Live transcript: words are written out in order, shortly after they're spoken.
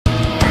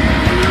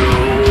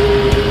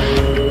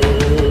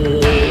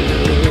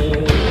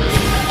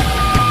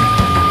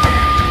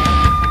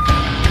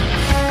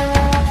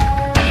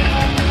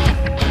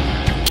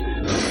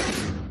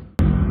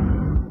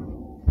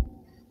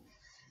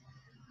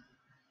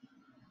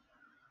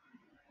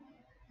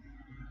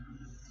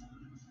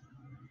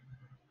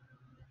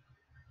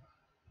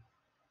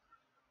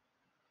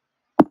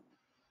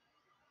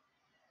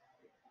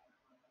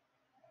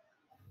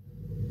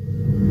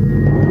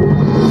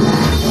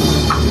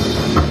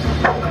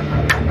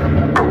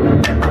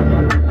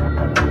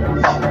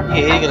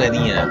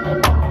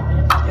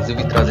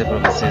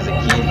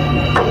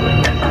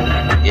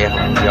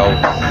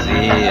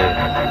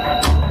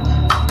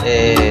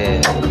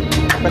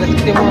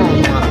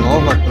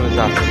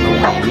atualização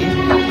aí.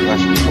 Eu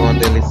acho que foi uma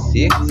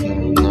DLC, se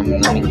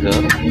não me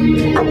engano.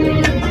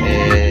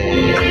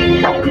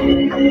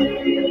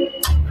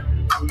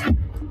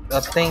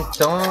 Até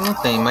então eu não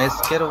tenho, mas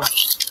quero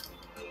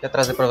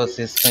trazer para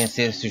vocês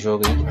conhecerem esse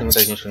jogo aí, que tem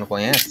muita gente que não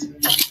conhece.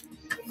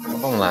 Então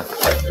vamos lá.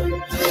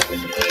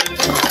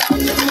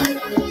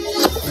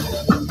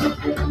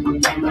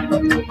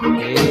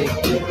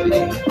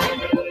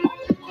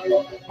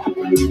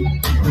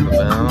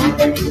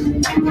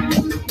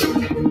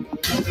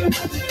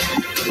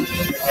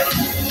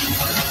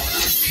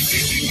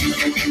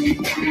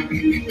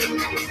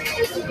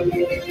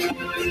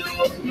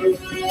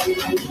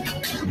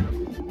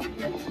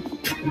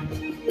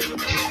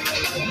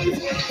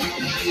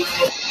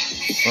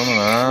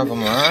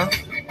 Vamos lá.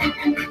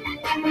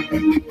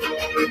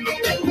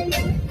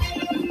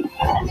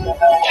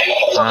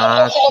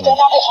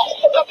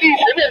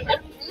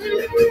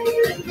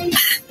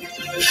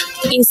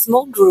 In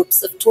small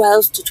groups of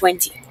 12 to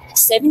 20,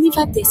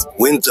 75 days.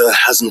 Winter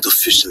hasn't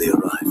officially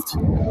arrived.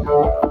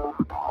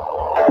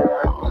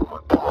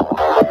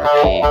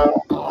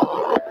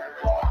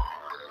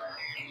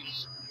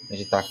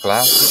 Editar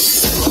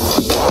classe.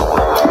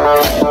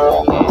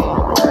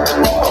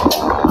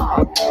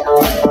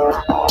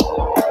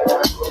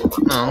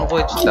 Não vou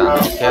editar,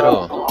 não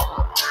quero.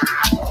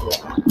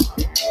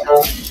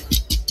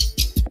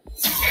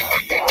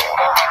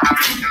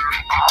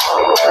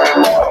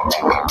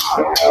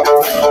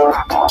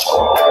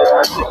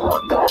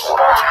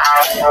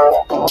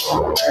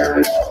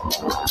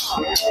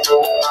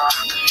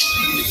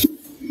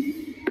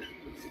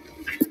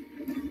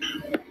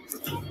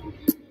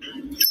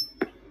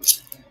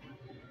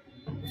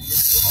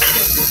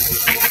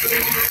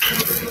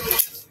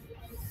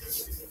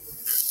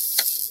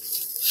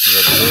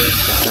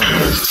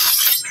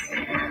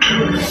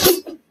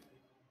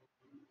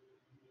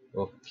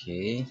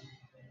 Ok.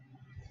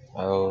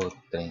 Olha o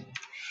trem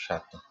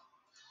chato.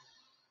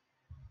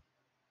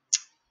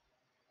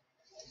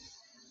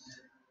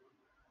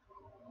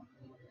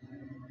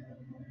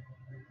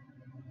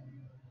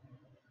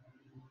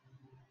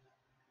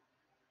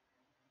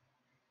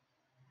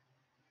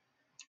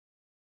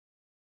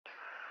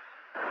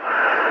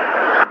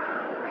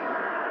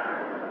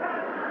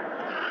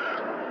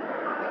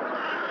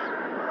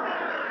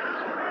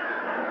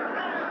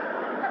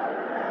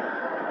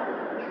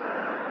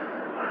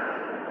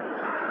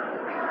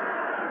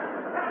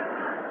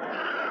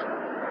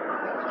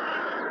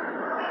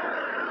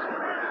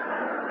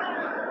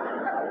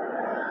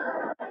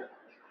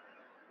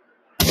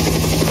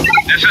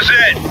 This is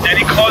it.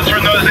 Any clothes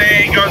from those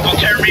AA guns will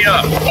tear me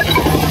up.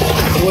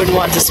 Wouldn't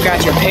want to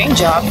scratch your paint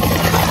job.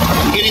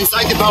 Get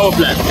inside the power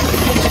plant.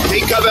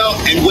 Take cover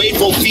and wait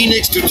for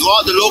Phoenix to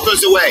draw the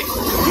locals away.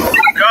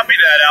 Copy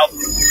that, Al.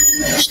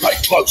 Stay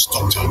close,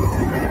 Doctor.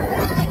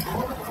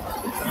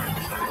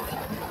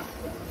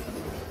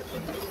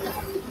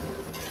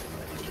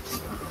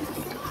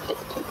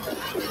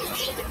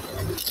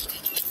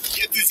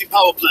 Get to the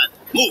power plant.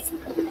 Move.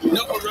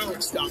 No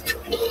heroics, Doctor.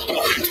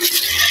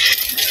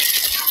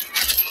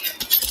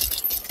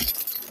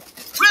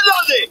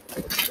 Reloading!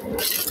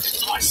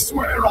 I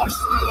swear I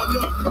smell you.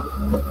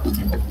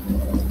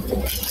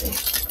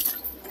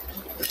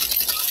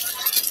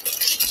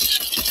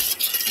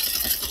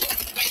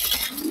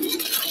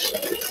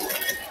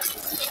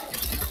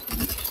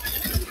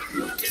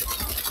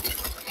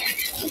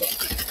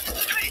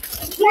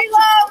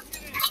 Reload!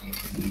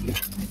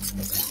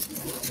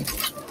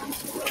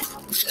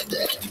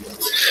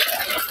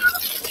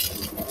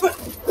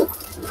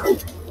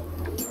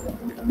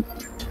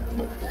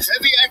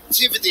 Heavy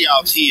activity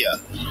out here.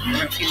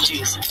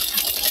 Refugees.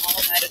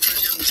 All headed for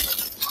Jerusalem.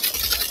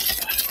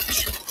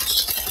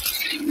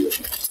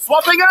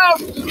 Swapping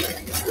out!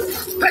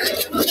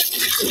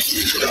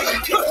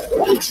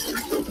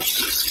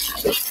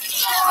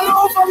 All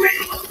over me!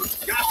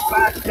 Got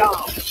back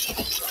down.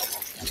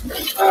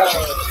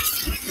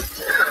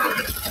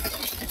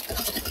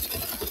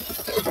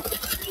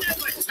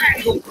 Never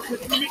tangle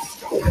with me.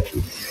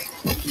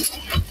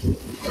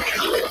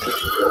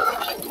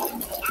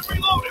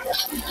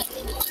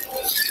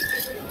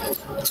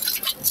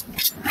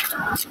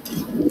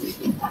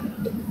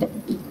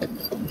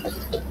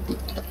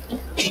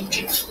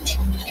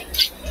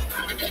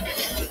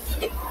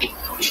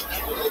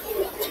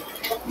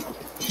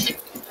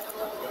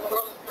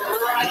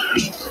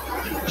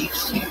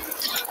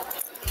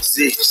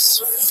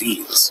 This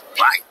feels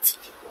right.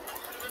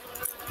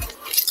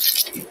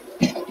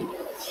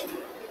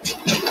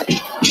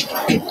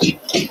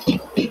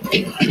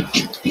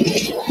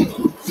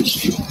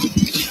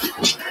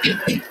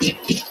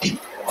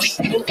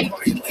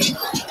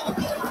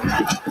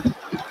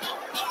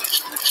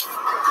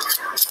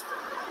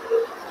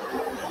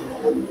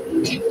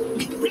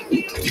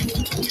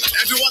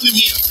 Everyone in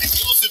here, and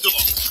close the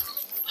door.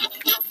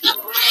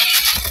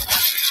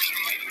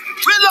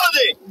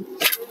 Reloading!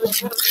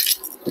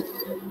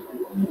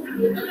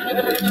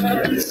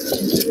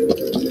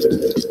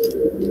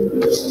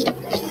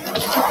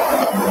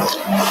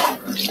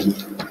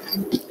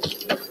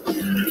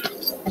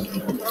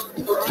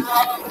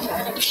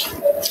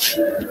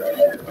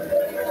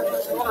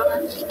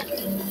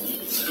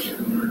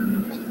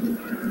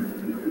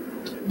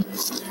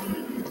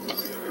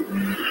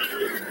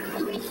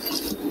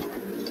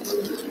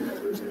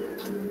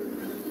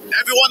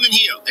 Everyone in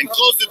here, and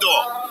close the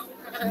door.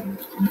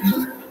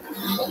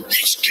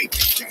 Escape.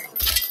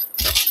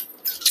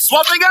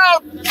 Swapping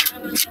out!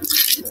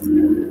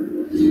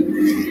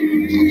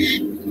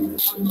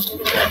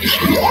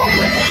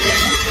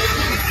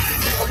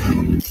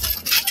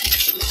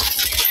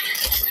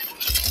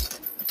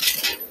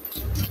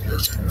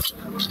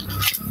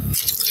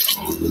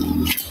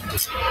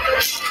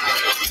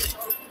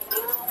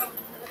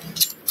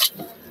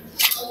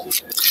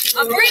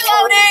 I'm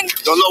reloading!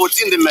 Don't know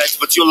what's in the mess,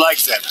 but you'll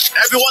like that.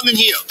 Everyone in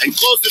here, and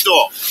close the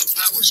door.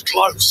 That was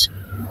close.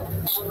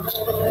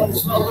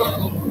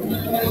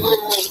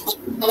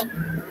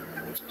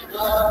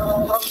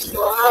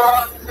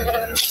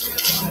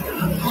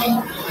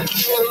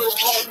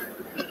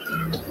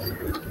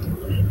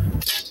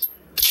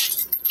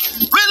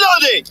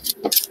 Reloading!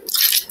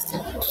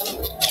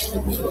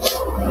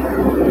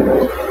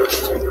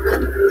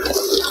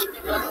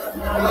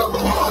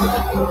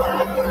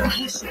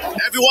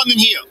 Everyone in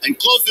here, and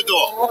close the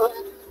door.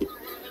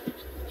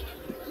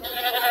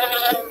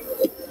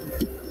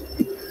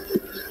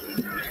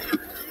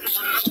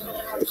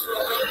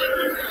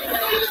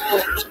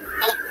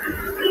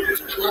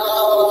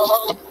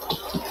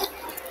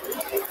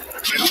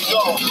 Here we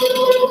go.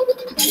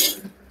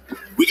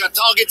 We got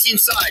targets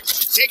inside.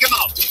 Take them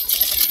out.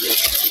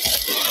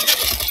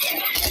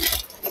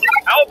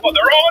 Alpha,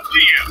 they're on to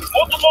you.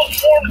 Multiple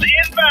swarms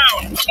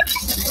inbound.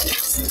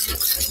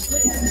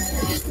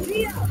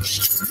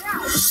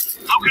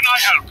 How can I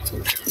help?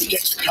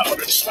 Get to cover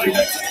and slide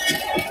it.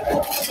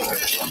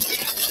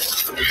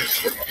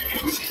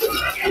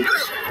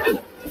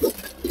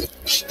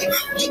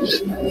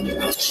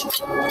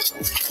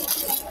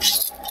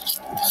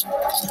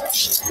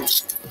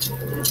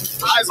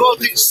 High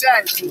voltage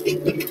set.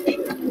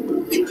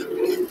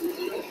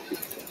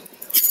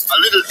 A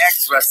little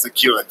extra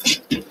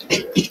security.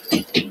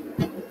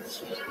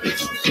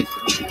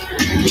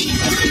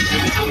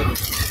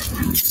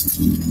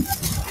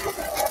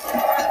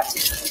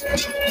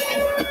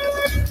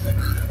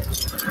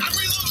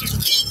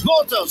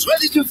 Mortars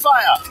ready to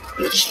fire.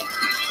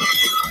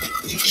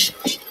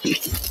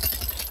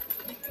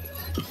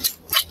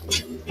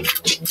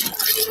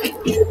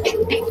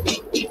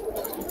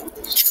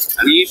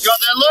 We've got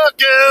a look,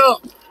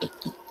 girl.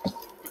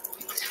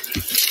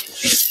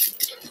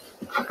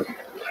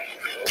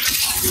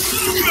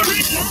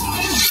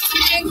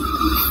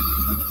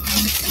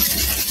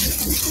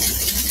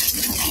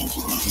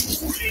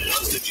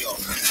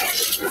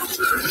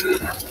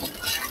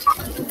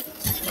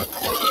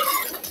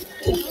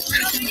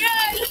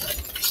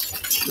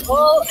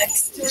 All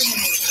exterminated.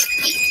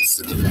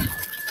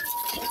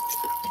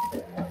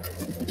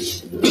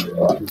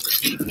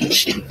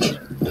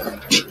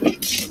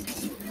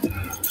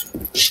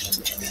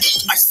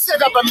 I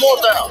set up a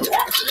mortar.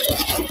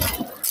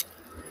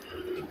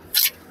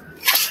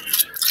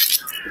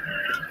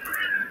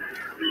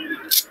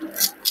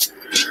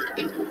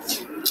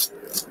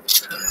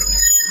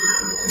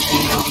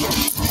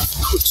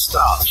 Good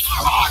start.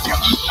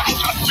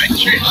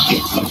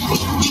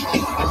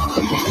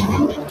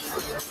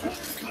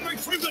 Coming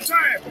through the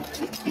dam.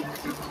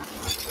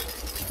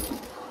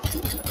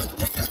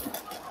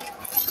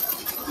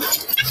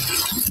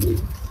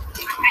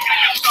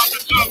 Stop the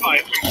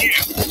turbines from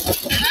here.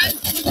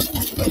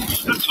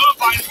 The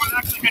turbines will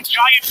act like a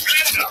giant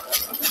blender.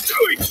 Do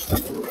it!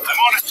 I'm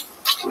on it.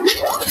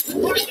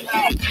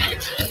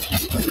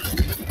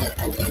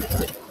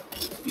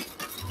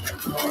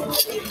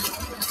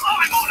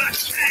 I'm on a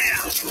tear!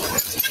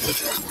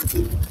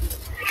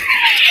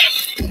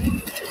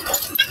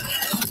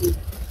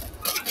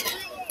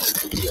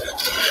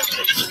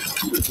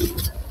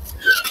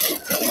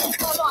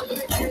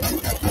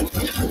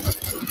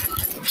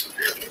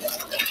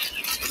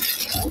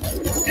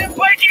 They're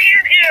breaking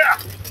in here!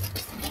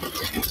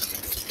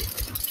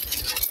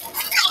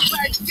 I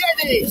did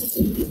it!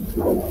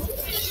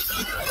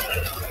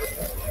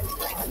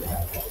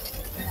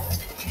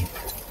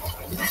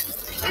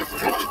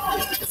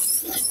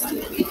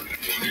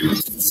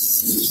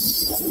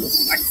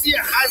 I see a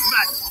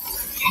hazmat.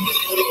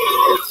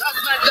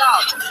 Hazmat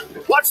down.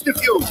 Watch the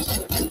fuse.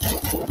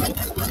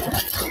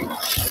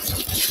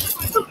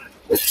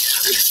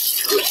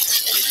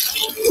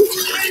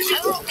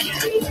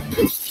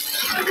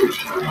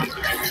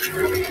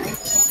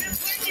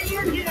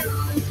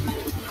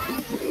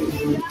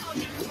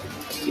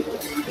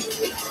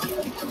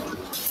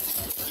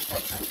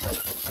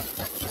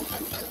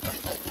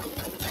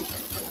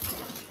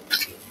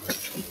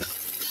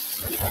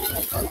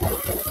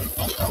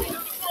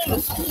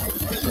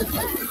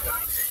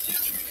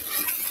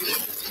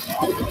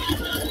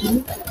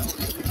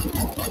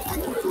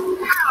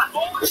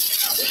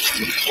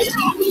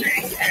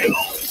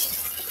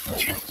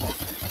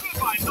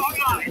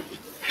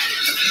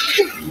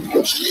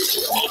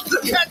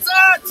 Look at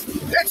that!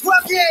 It's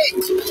working!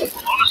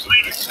 Honestly,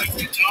 I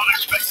did not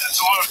expect that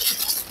to work.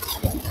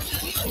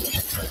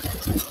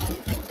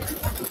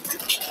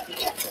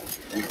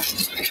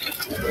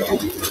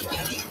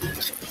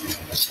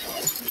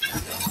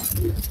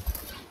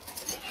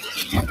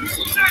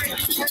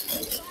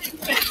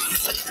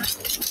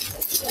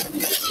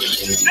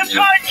 the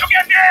time to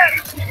get in!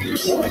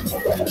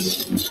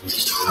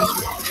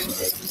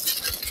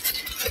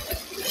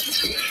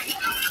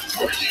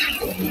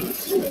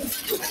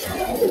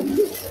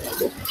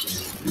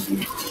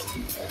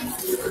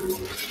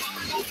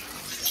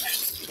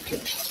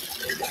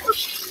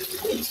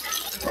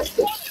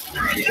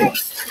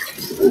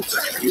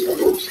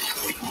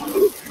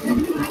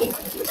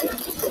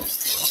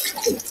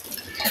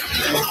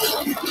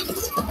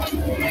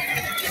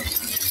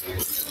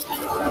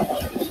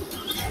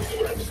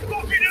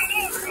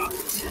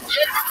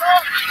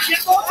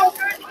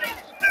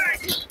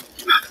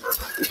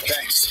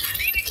 Thanks.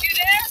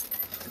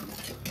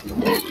 I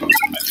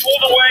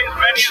pulled away as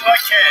many as I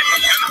can.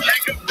 Gonna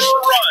take them for a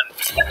run.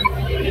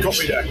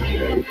 Copy that.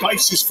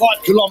 Base is 5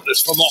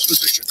 kilometers from our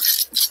position.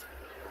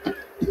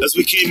 As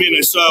we came in,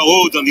 I saw a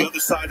road on the other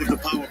side of the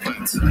power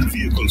plant.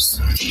 Vehicles.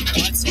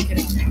 Let's take it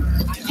out.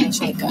 I call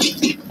shotgun.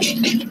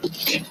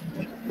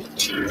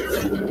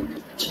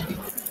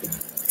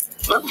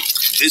 Well,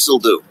 this'll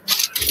do.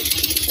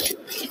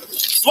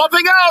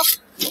 Swapping out!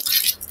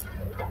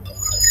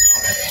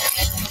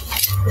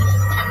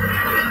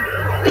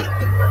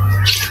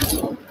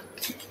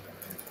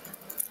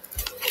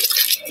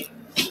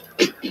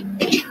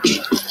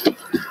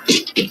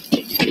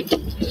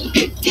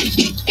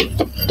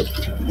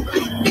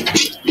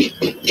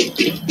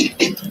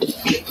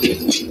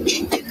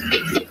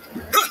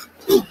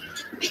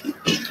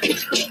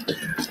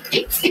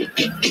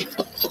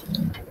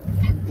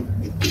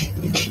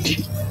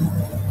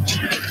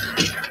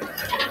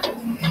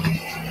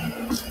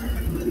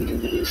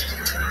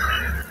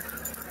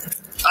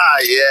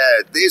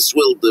 Yeah, this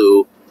will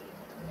do.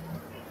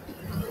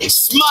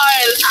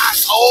 Smile,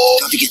 asshole!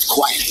 Gotta get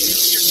quiet.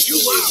 You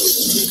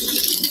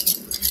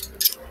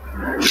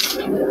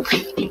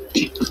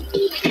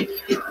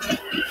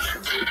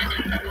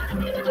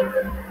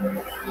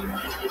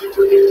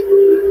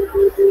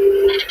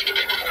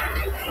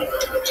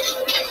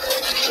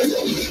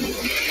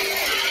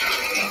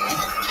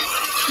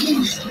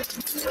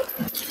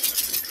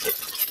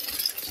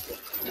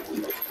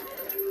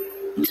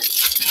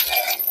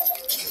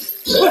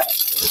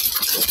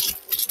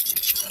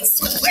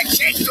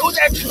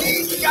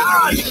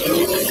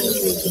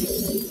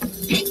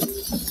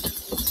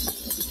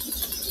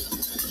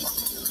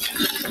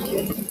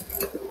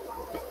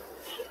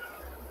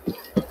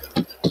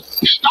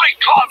Stay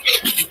close!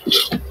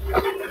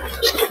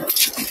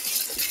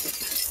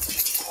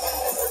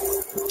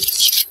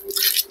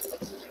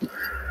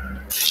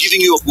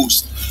 Giving you a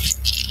boost.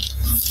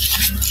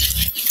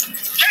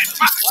 Get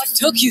back! What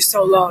took you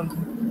so long?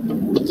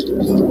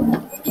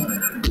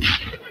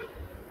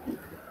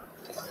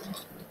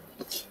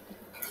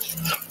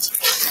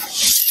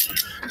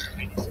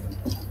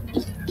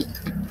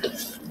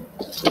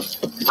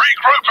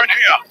 Regroup in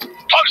here!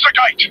 Close the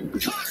gate!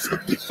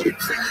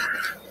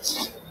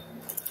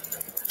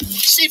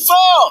 C4!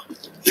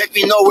 Let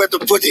me know where to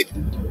put it.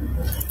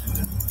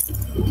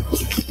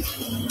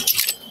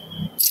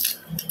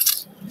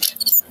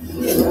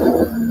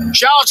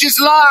 Charge is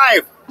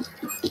live!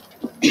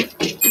 Building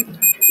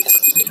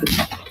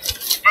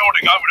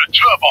over the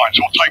turbines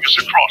will take us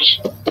across.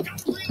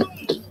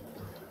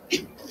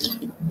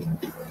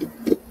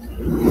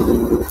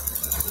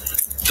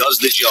 Does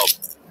the job.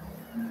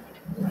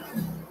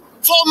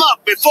 Form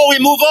up before we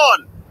move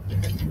on!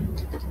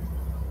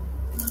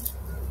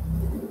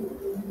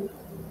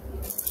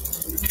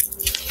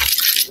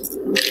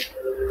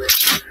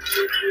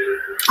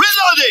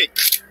 Reloading!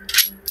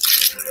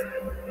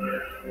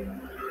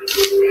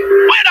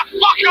 Where the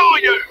fuck are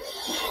you?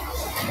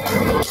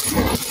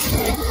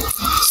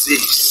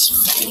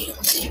 6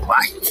 feet.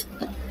 Right.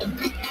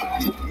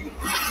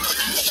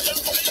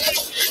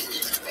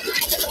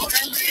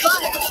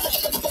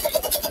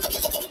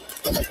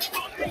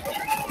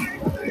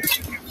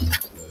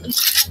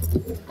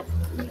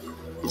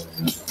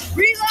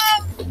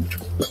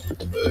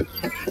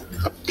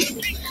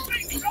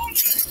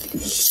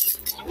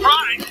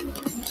 Right.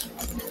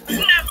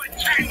 Never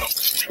tangle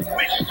with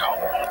pistol.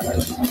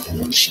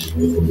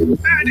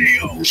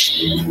 Adios.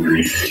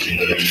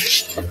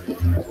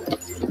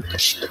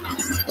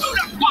 Who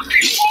the fuck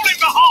is falling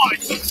behind?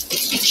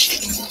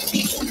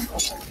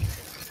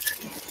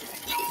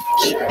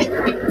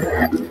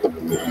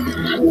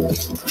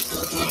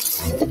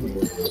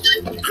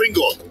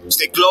 Gringo,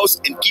 stay close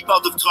and keep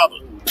out of trouble.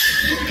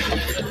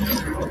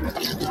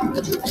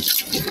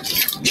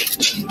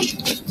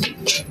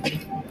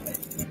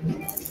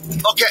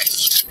 Okay,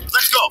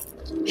 let's go.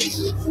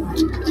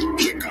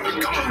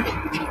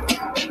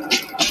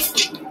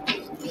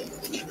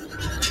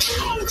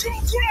 Hold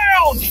your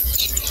ground!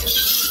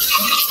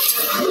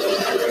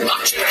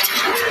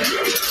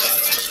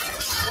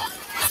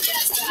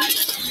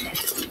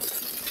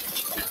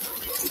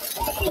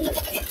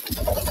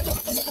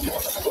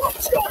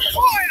 Watch your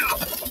fire!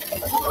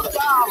 Hold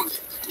down!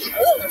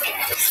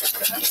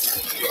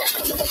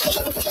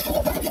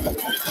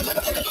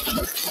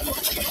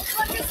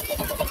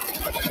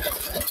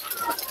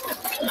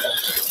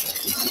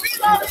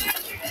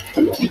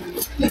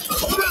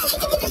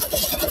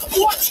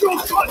 Watch your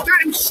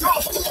goddamn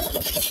shot!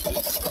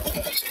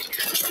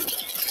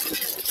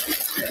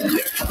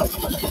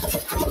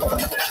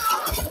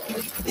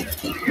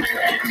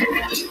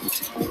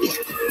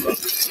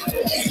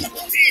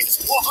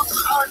 This was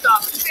harder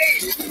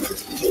thing.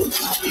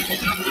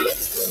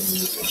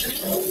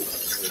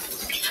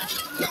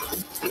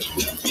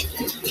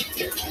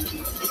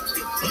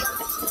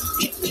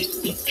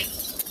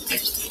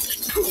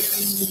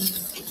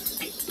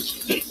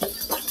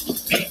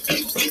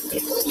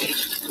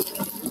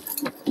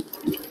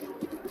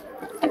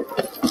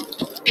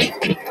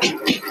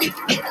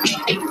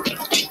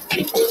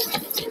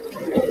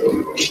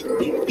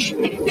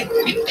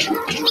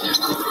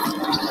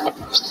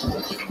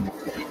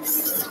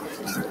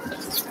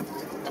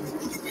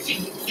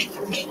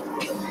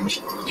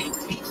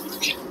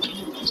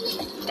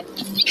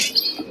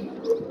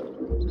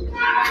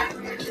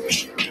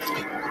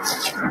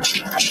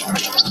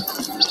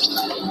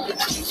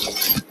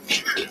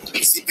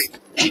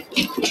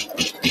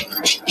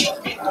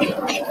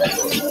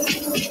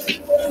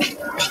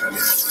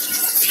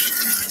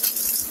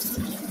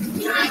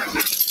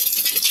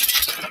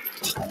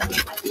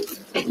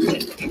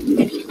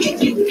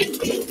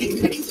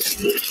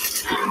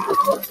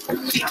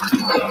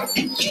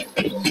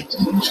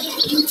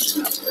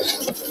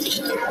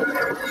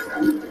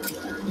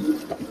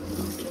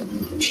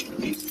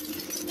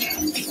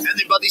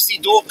 Anybody see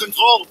door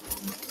control?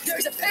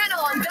 There's a panel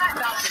on that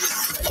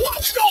balcony.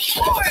 Watch the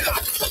fire!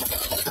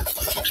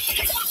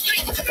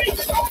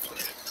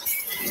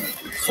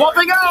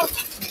 Swapping out!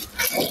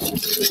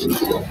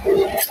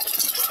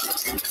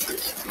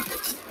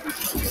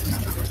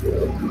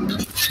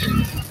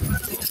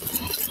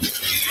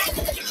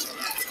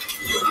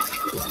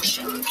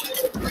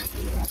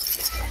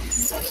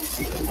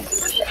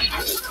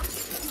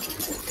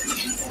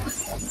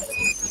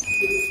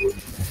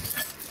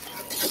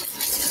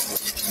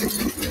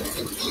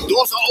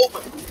 Doors are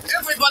open.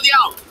 Everybody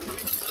out.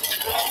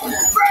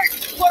 Break!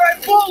 For a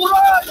full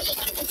run!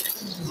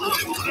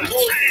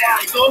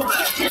 It's over.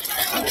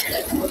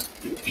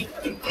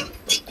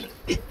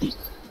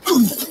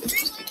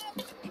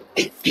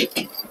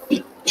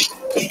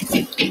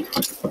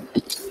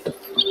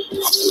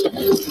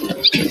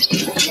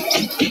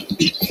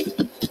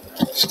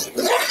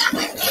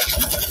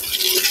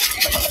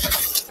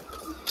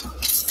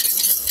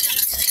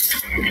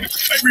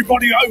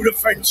 Everybody over the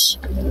fence.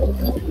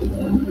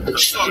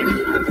 Sorry.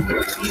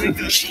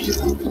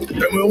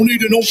 Then we'll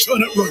need an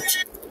alternate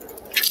route.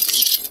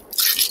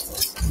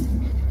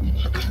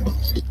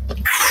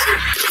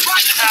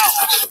 Right now!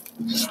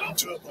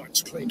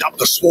 Turbines cleaned up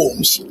the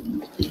swarms.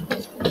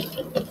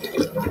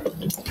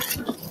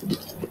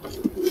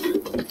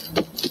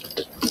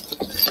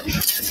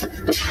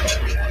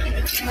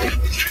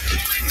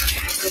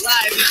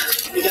 Alive.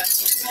 We got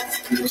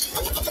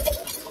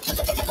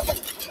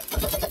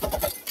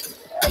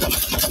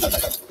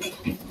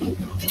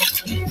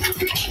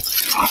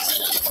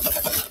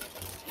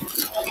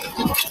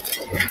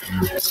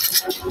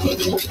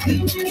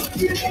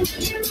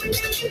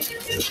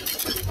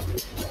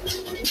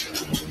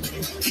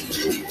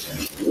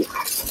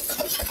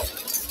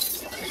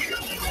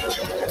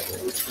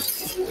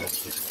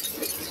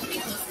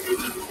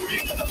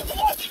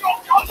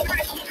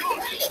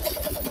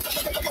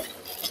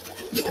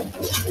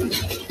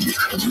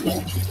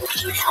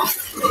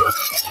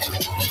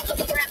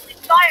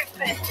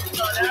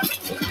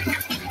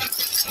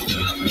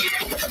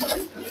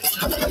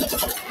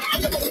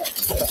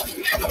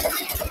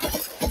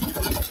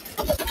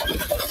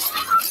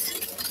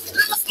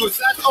Was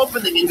that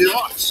opening in the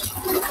rocks?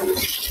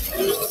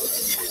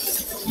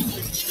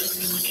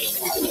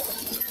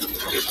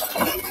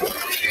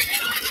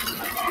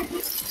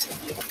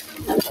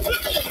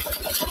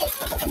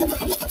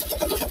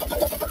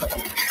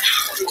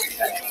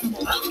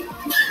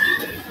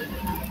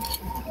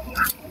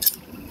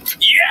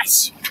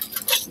 Yes!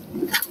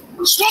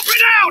 Swap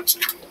it out!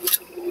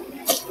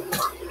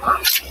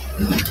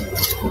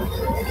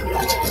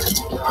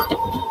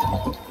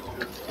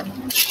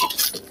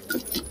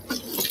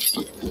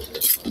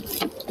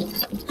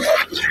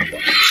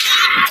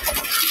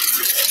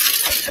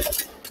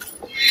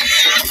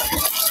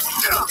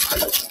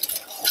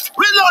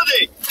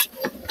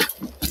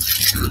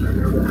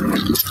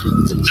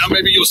 Now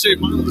maybe you'll save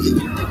mine.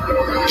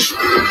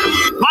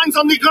 Mine's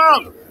on the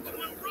ground!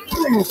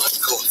 Oh my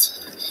god.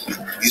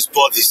 These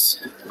bodies.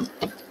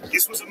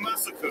 This was a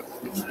massacre.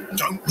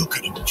 Don't look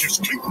at them,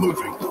 just keep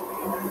moving.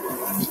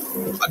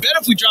 I bet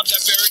if we drop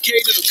that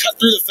barricade, it'll cut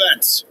through the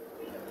fence.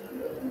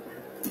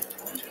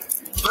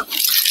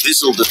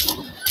 This'll do.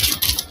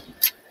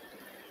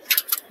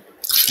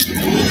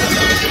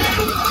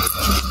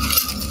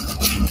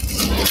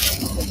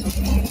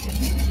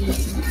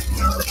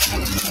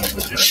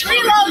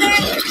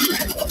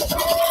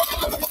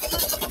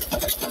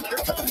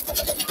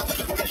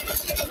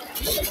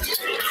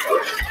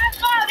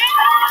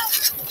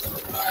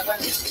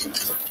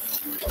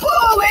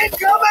 Oh,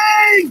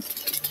 incoming!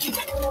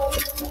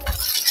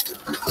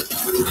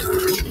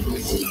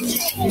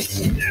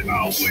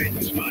 Never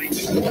wins, mate.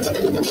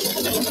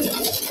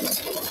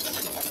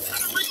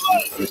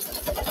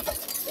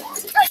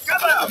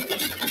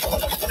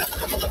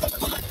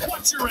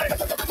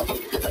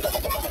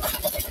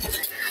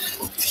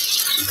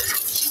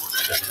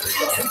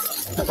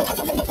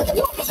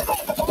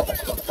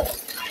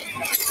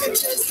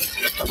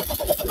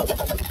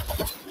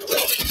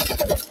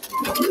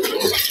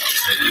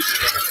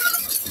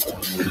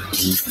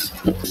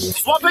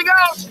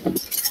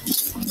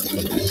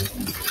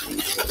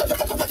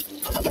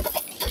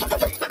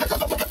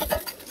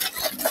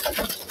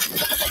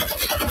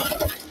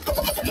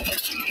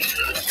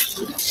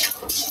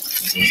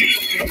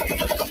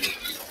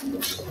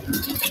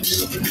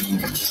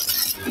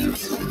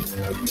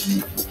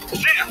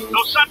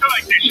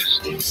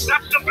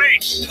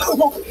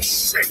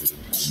 Shit!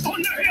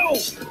 On the hill!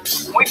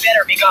 We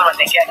better be gone when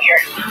they get here.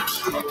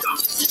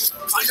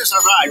 Find us a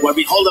ride while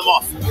we hold them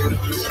off.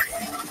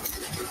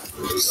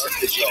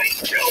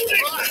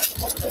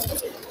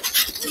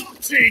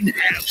 In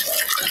hell!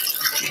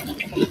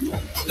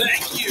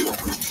 Thank you.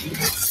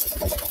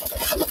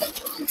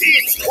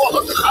 It's what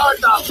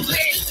harder!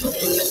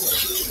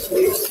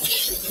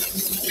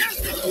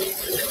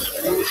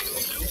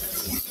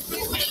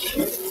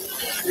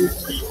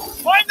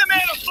 Find the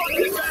man who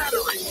fucking the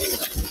battery!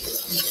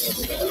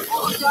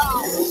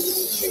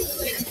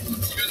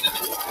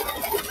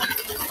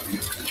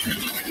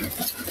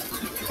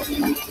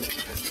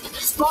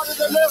 Spotted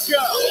the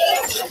lookout!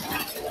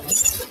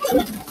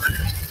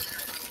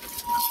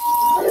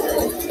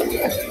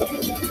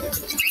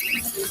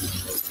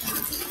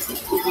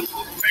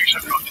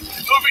 Excellent.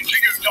 Moving to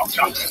you,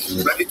 Doctor.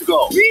 Ready to go.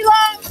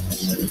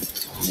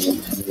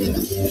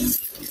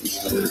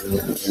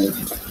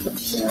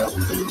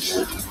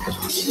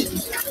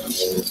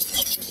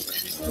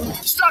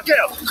 Stuck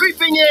out!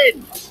 Creeping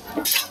in!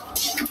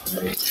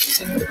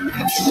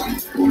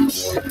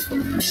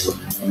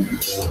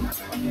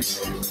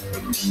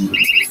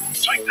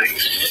 Take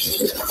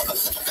these.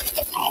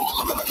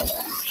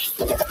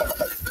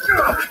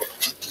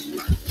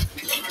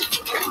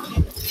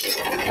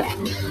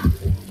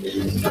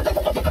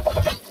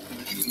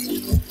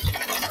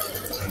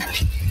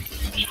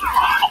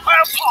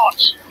 Well,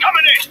 parts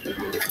coming in.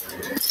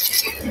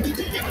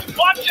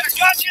 Watch that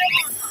goddamn.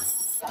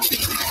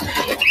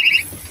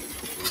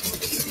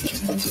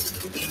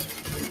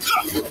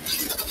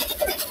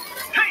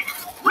 Hey!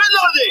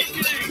 Reloading!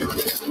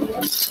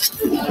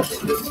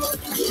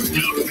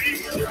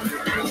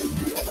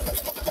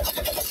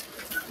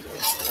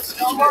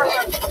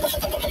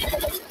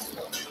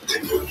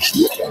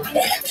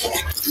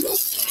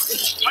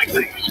 Take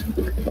these.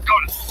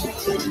 Got it.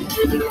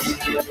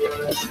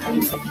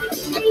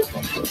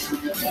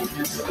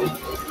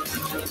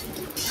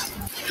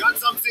 Got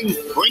something.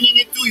 Bringing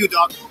it to you,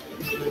 Doc.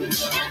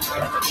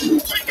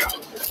 Pick up.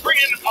 Bring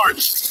in the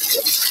parts.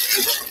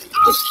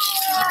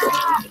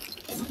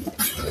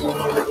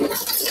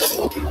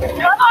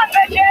 Come on,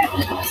 bitches!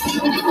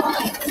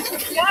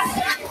 Yes,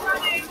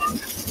 running.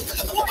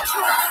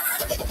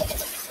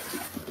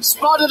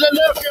 Spotted a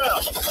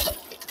lookout!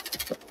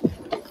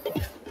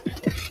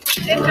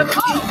 It's a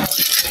boat.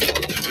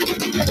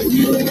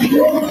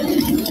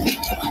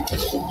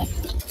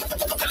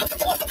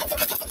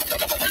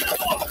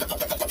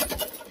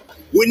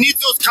 We need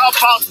those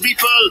compounds,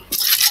 people.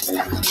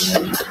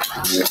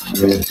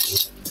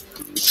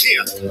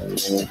 Here.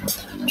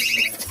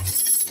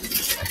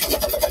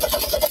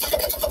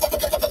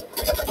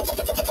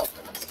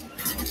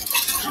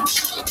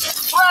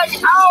 Flag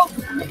out!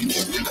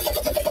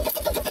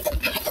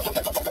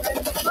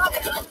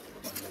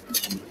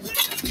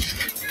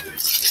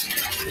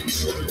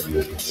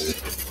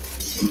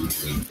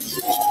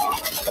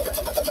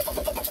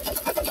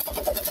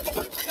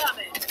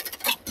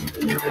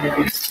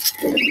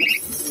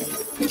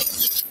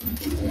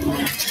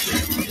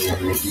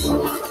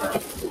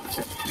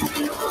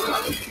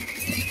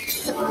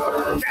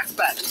 Gas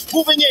bag.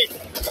 Moving in.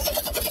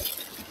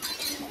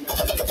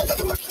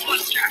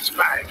 One gas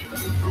bag.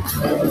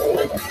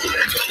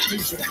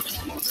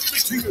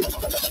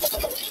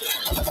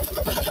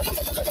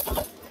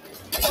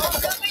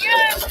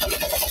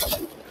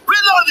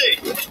 Reloading!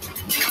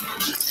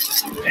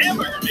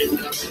 Hammer.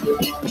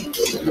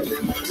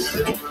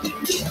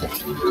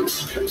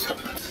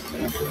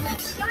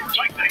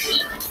 Take these.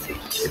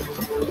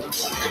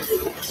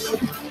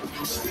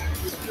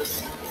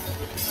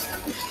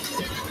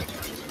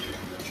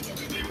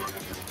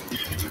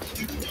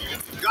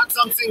 Got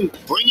something.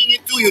 Bringing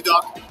it to you,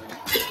 Doc.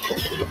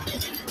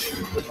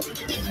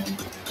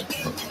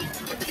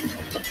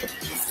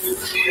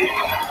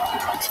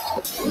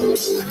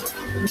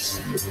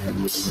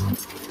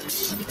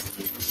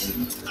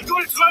 I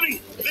got it running!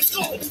 Let's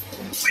go!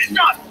 We're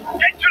done.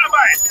 Get to the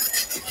van.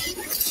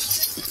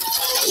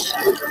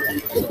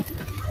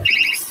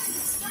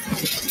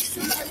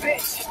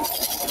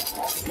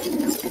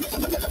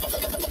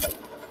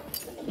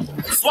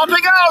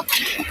 Swapping out!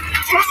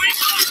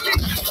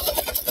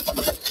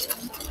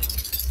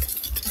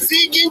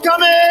 Siege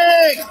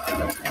incoming!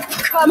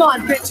 Come on,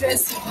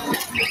 bitches.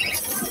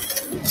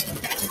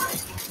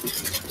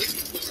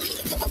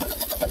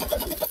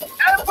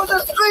 And for the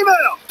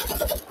screamer!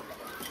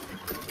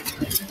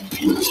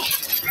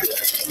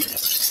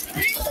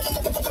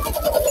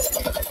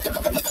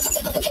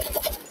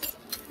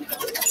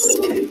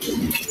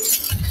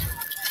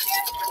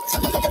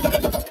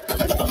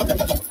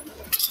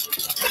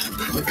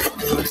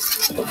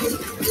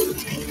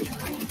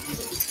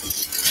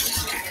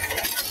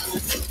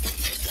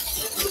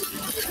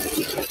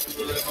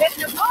 Get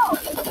your boat.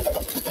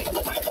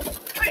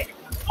 Hey,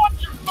 what's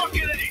your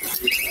fucking name?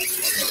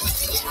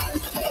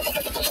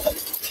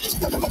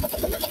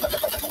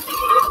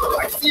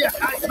 I see a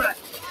hazmat!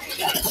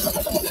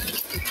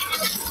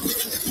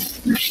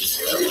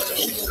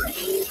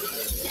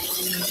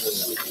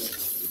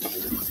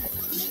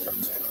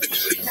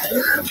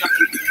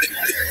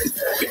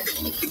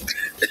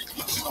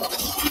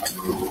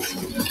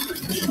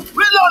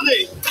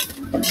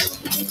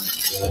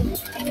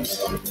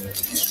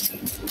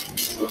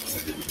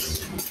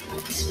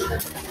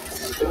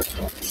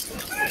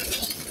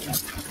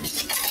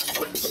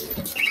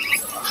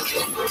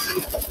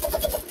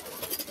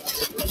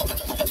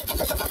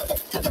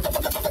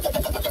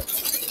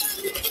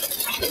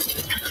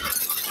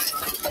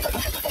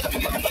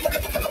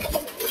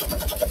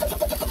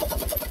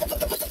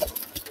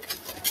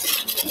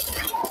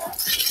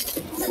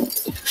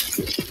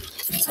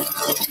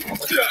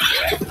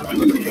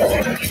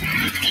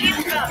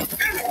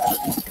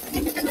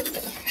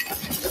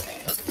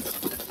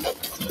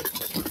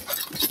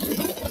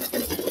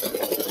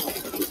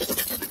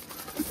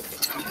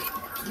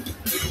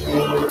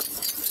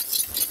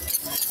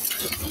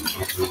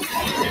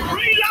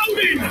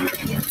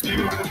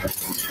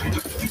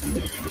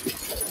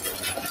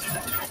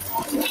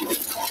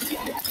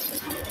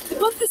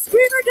 Put the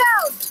screamer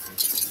down!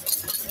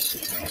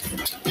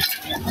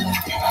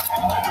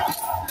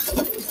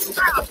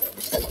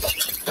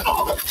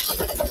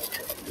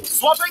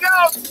 Swapping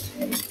out!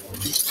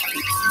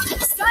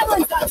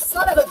 Silence that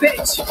son of a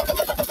bitch!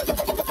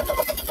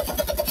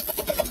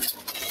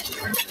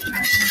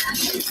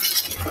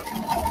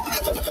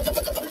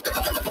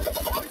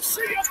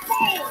 See a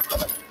fool!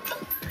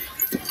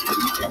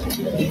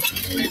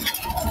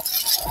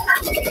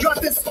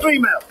 Got this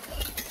screamer!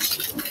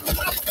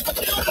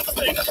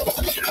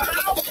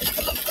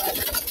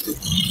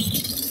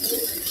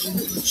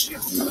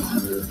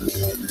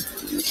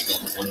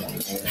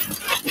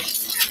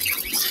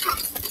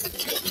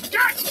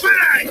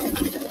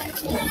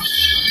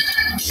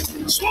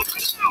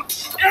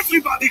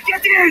 Everybody,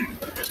 get in!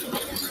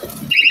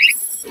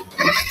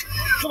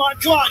 Come on,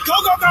 go, go,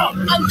 go!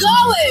 I'm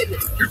going!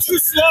 You're too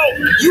slow!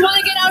 You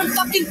wanna get out and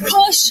fucking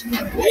push? Would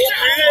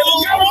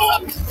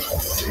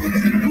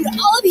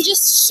all of you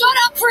just shut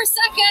up for a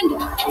second?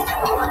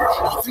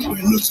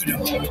 We're losing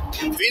him.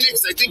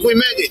 Phoenix, I think we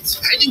made it.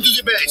 Heading to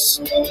the base.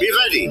 Be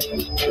ready.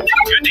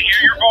 Good to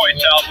hear your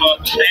voice,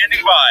 Alpha.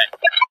 Standing by.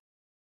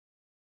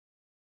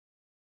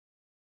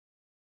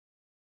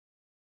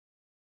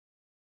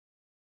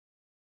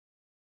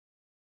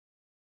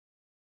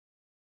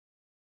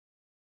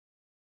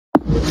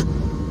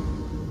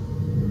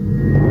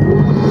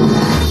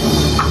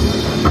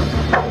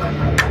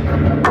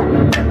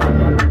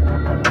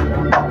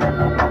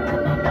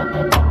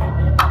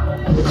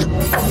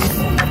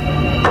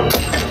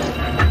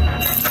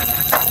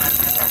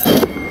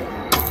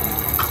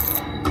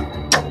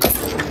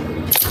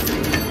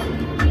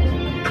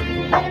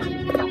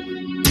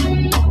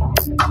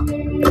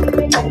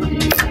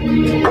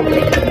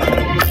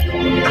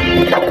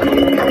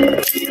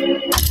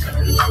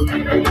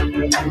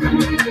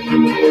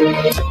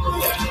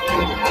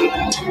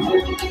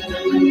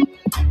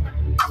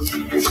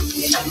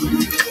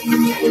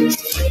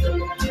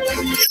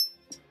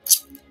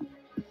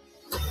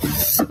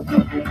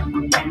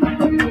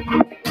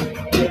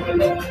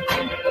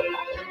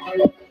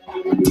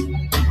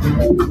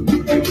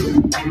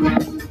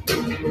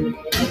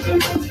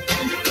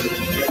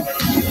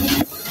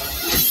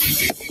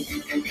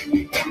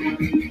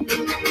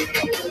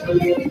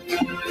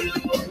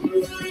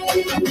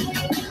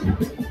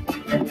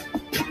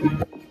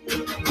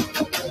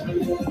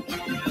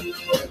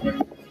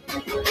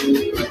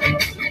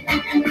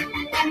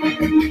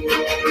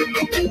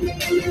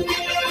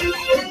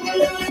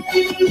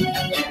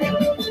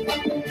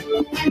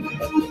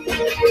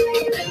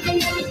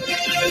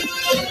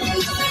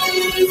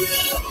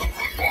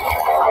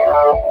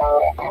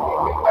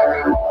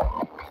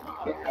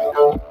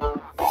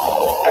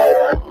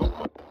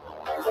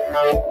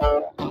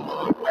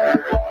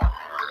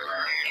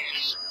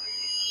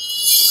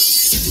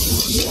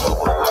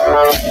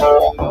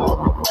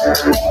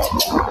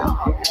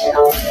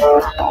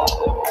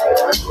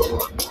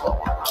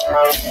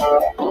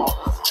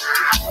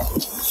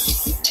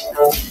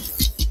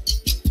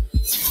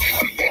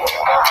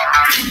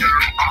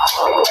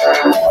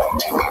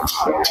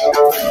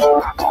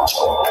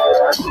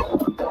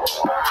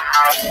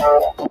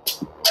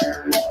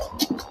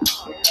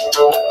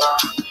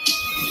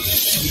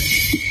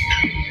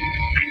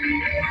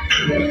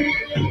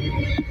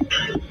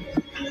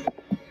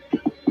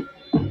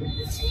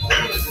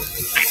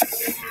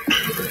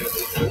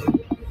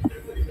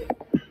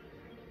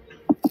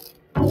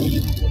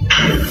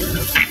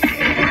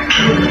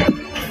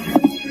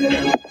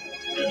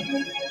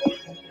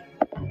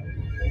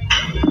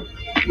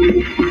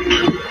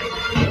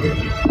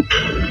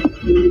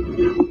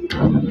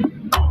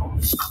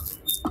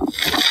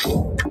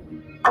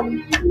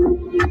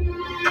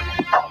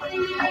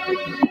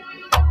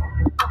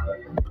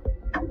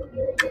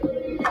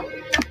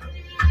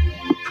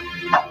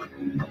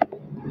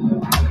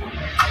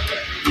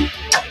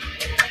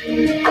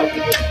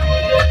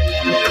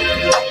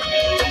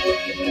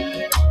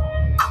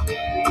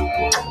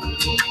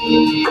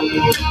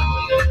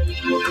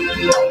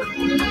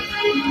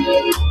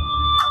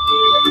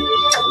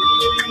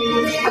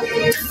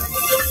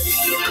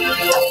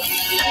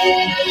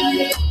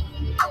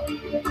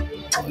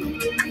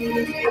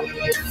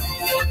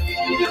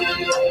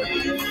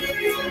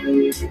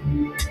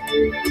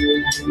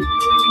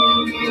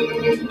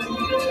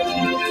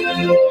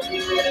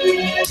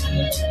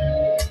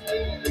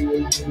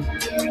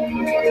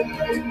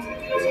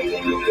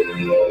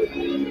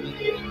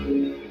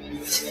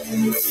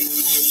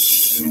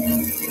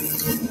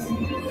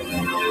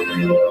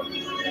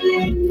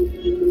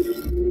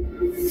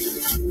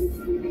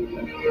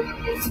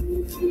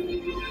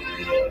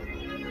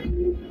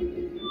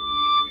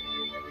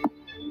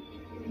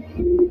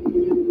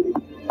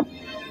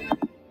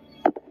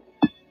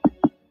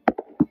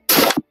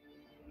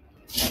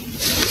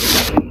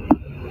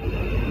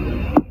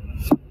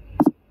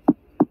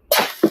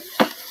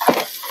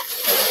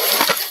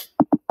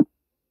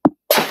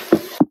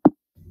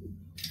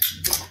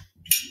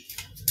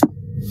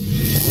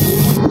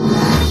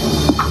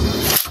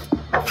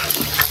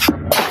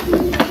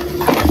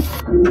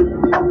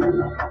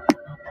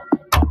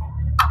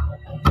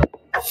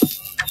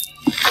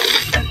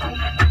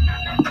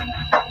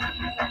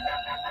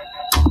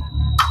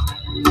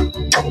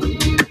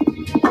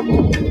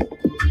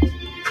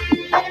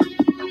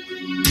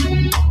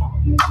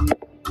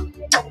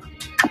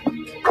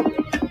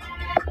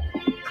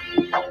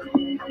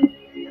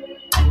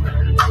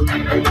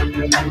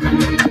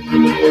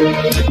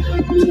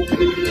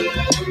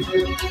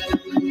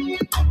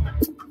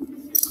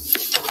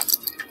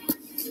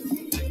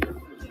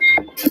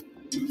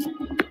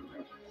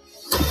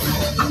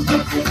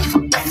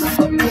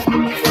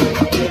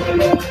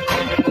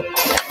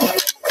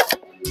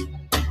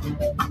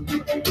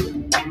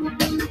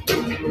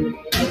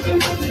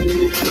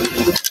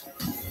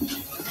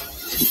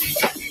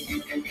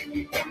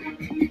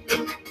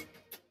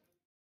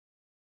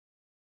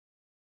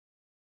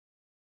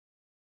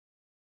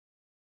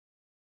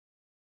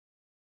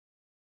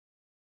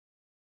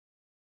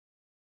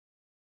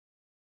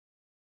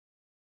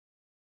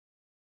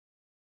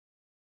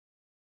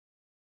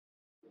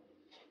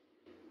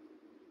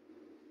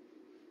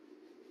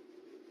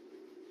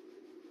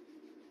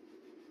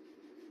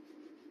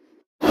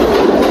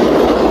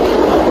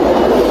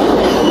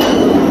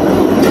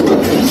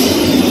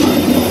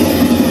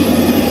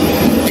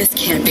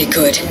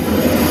 Good.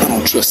 I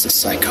don't trust this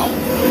psycho.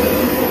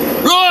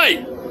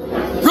 Roy!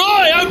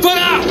 Roy, open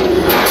up!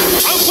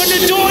 Open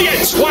the door, you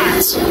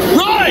twat!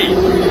 Roy!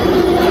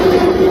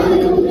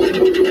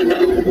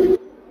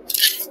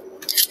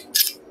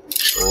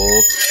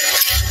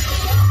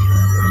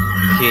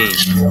 Ok.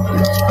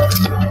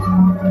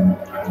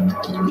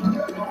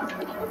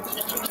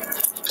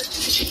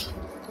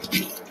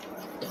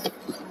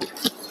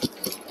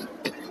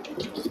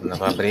 Não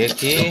vai abrir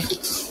aqui.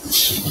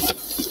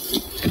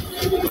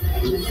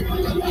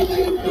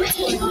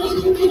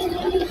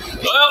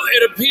 Well,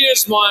 it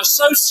appears my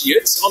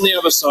associate on the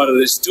other side of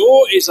this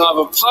door is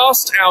either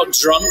passed out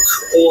drunk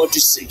or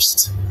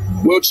deceased.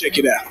 We'll check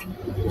it out.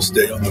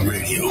 Stay on the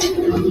radio.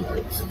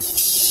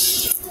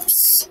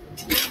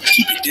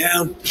 Keep it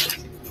down.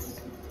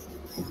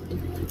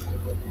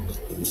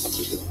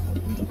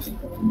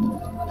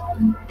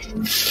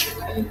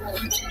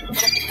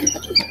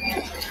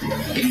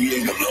 He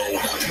ain't alone.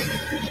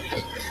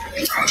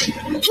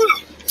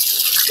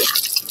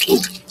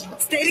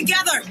 Stay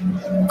together.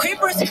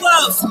 Creepers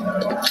close.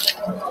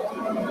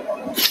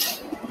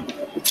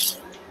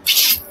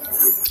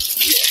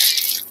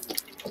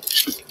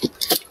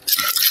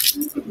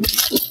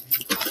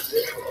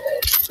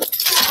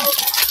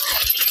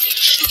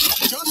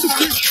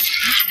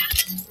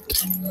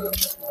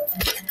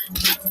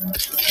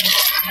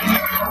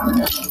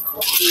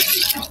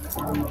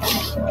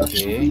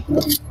 Ok.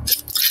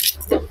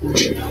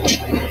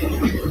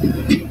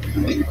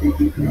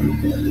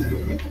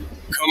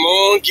 Come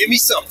on, give me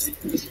something.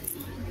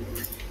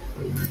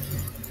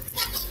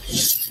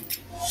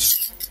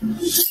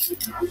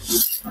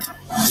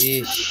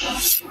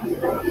 Ixi.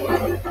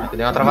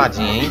 Deu uma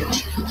travadinha, hein?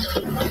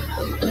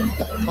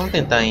 Vamos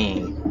tentar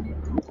em...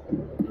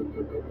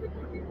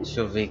 Deixa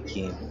eu ver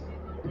aqui.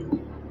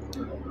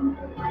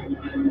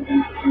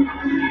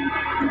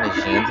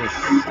 Agendas.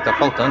 Tá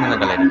faltando, né,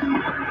 galera?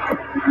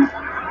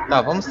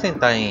 Tá, vamos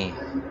tentar em...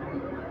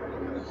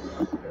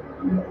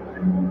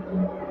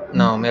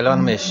 Não, melhor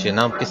não mexer,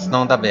 não, porque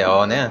senão dá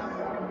BO, né?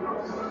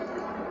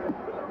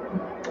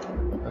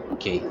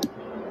 Ok.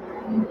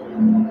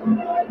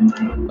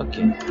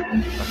 Ok.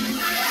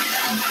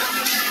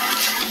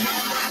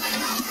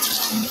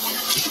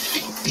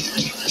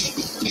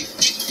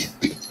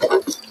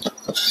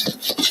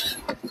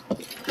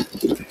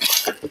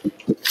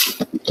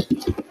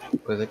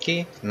 Coisa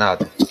aqui?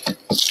 Nada.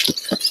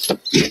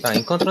 Tá,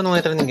 enquanto não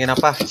entra ninguém na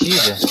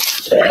partida...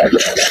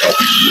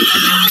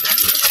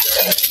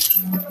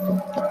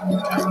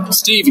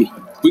 Stevie,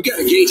 we got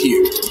a gate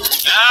here.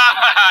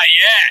 Ah,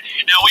 yeah.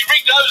 Now, we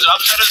rigged those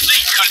up so the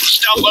thief couldn't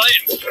stumble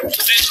in.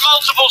 There's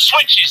multiple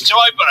switches to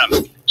open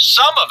them.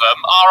 Some of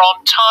them are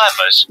on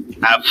timers.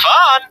 Have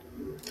fun.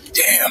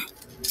 Damn.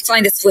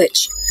 Find a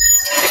switch.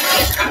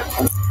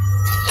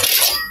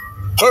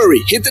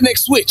 Hurry, hit the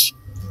next switch.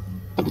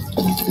 I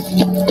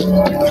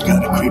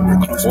got a creeper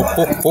close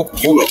by.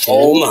 You are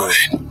all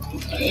mine.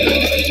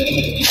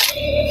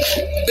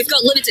 We've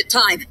got limited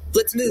time.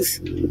 Let's move.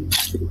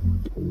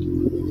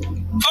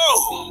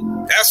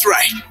 Oh, that's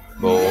right.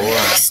 Boa.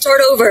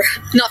 Start over.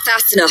 Not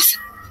fast enough.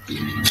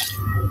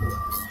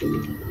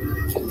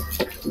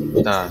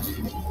 Tá.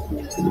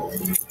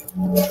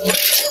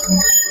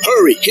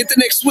 Hurry, hit the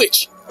next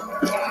switch.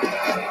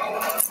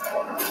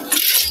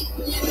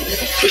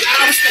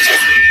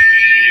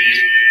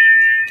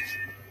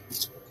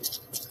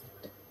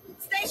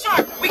 Stay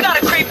sharp. We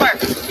got a creeper.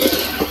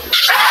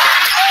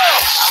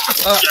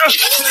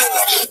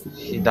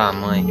 Filho da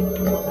mãe.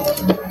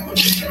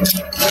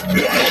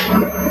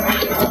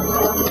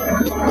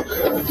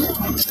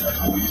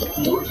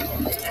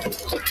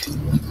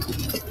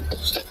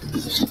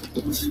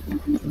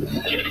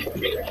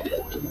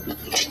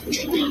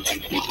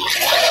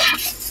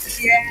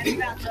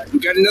 We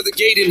got another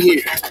gate in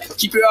here.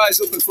 Keep your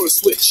eyes open for a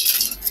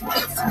switch.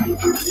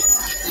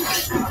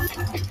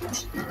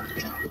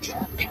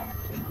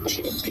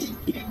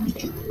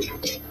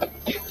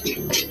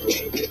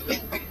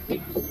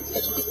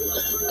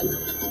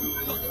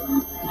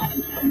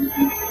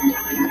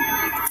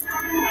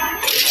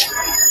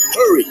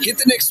 Hurry, hit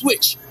the next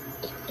switch.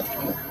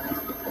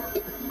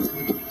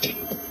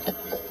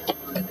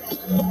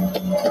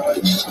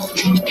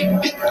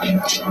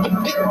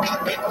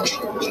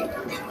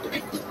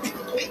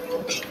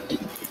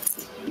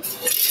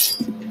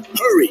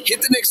 Hurry,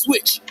 hit the next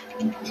switch.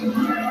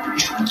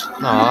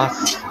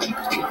 Nossa.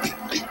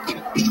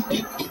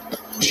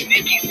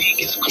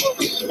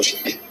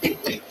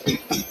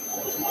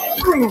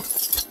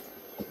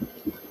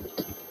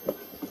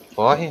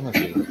 Corre, meu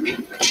filho.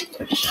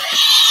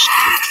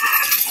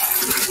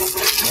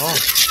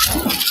 Nossa.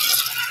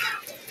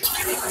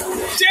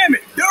 Damn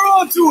it, they're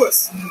on to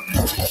us.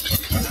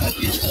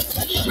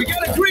 We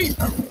got a creep.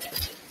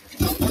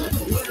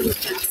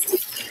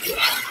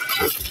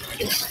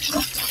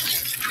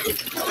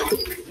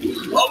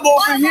 I'm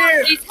over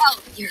here. Needs help.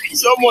 You're gonna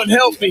Someone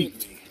help me.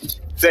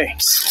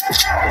 Thanks.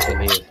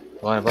 Beleza.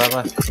 Bora, bora,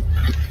 bora.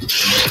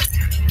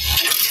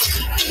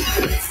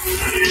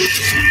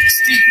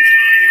 Steve,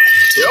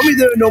 tell me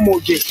there are no more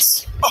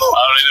gates.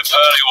 Only the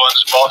pearly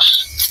ones, boss.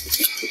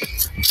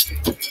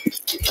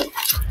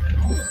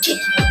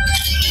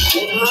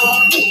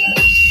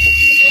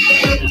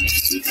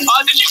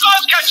 Did you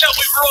guys catch up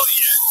with Roy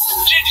yet?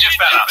 Ginger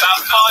fella,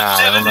 about 5'7",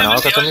 Caramba, na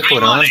hora que eu tô me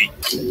curando.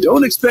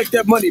 Don't expect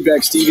that money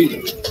back,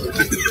 Stevie.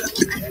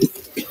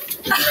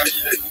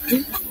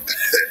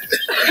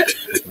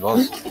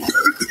 Nossa.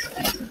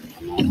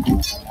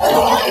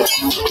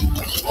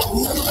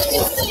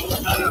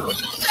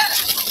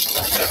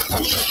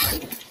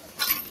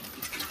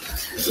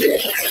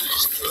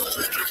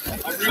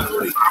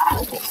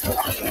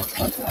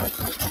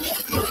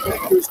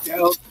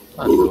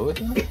 Tá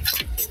doido?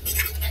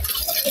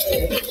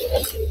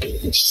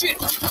 Shit,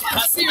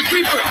 I see a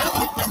creeper.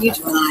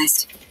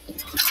 neutralized.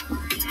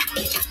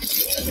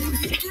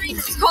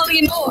 Creepers calling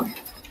in more.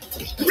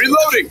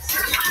 Reloading.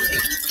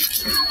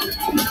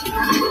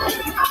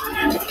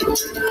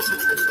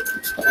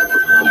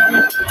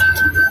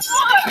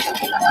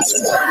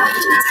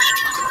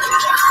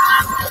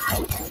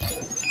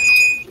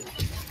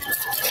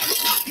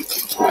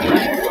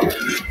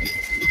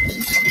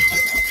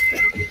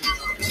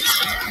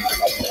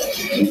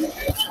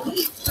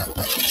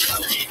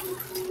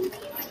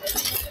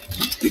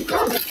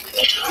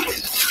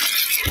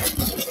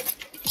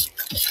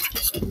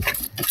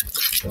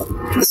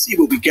 Let's see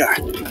what we got.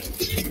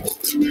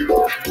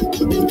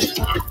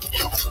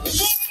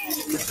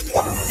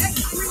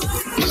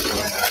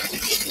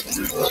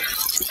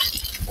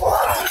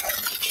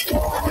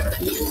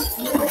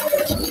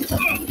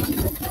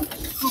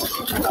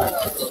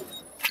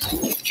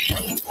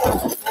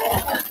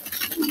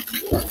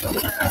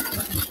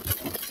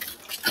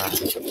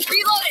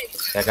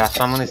 Pegar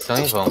sua munição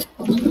e vão.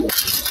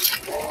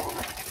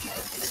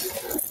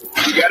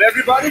 You got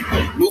everybody?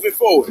 Moving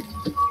forward.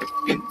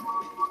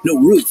 No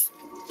roof.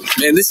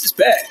 Man, this is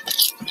bad.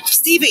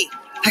 Stevie,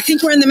 I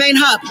think we're in the main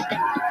hub.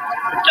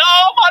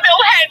 Oh, my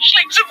little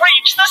hatchlings have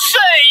reached the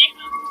sea!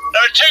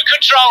 There are 2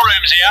 control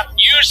rooms here.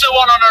 Use the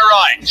one on the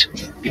right.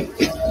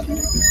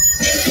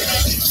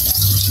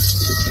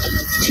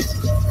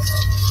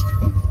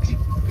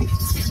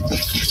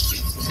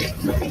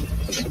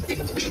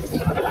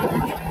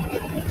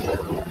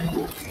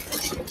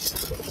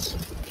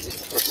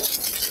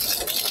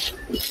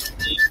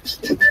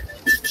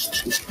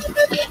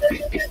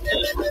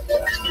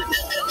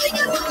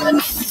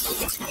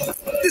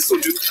 This'll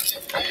do.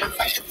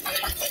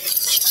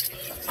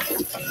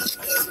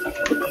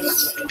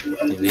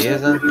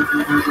 Beleza.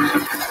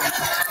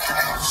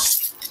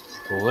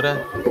 Cura.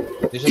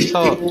 Deixa eu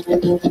só.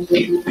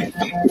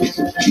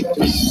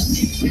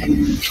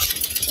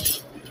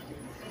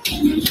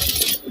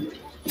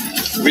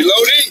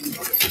 Reloading.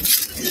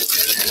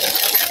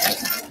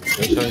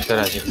 Deixa eu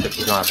interagir com você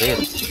aqui de uma vez.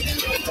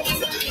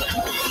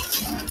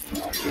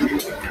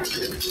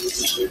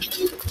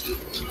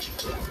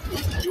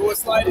 Door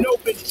sliding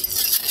open.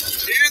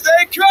 Here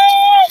they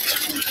come!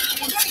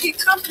 We gotta get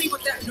company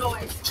with that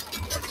noise.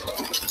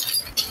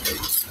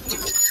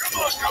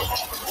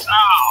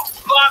 Ah,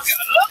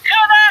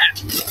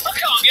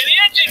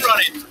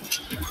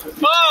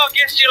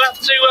 guess you'll have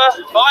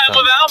to buy them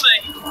without me.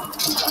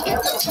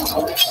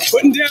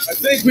 Putting down. I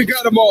think we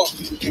got them all.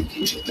 Give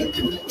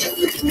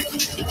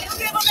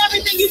them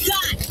everything you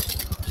got.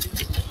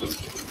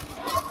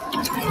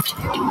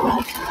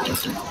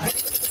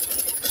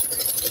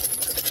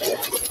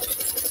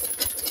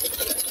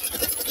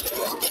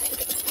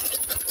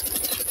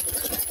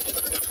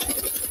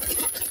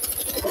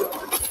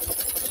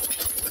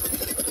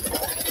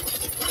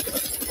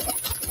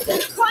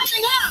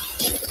 Climbing up.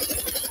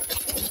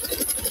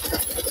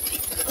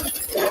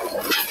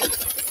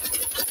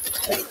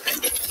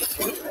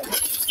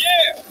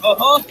 Yeah.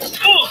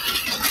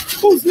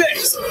 Who's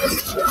next?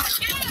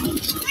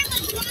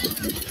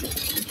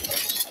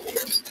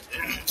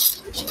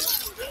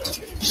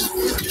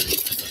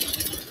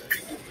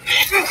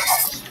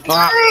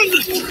 Ah,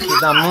 filho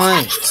da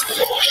mãe.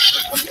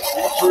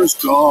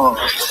 First gone.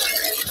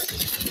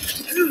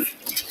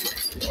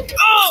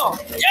 Oh,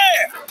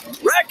 yeah!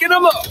 Racking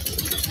them up.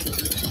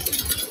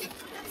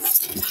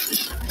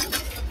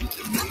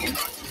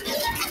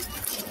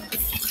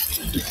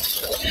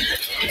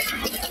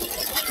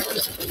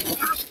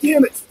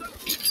 Damn it.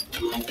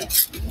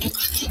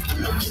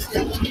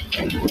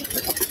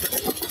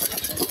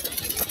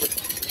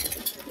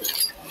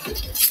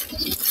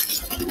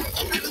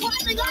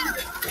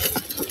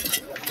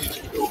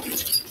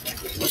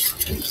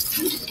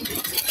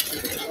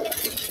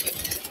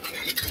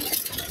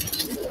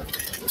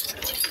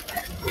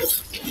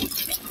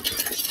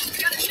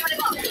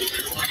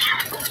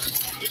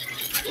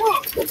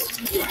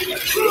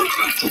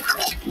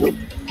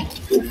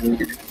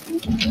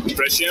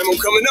 Fresh ammo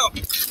coming up.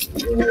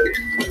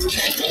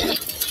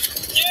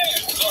 Yeah.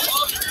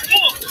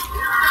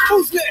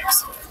 Who's next?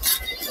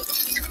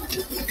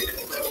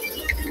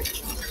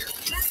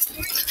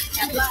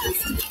 At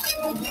last.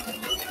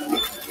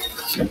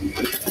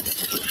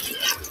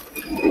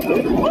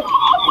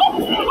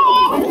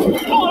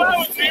 Oh, that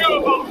was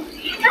beautiful.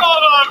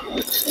 God,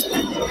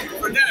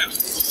 For now.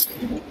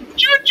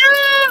 choo-choo!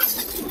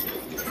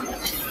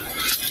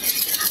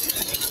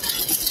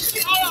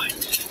 Alright,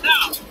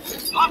 now,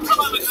 I'll come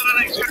over to the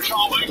next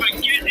control room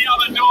and get the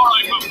other door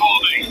open for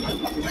me.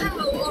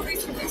 Wow, already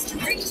supposed to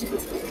reach it.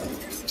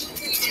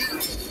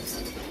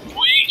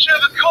 We each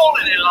have a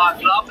calling in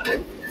life, love.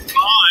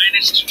 Mine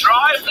is to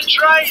drive the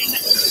train.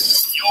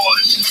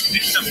 Yours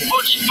is to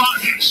push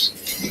buttons.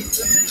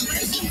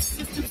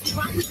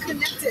 Properly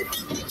connected.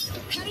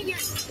 Cutting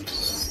it.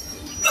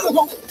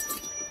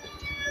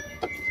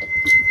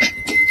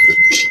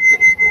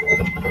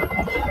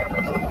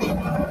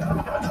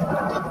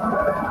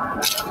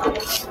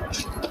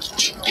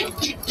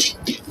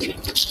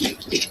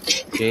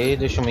 Ok,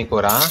 deixa eu me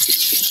curar.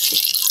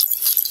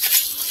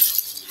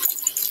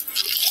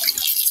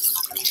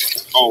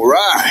 All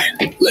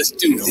right, let's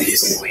do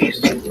this.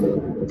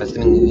 Parece que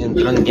não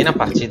entrou ninguém na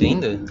partida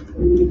ainda.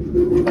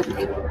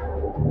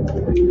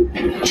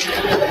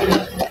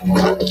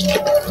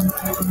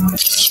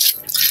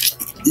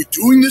 We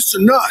doing this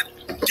or not?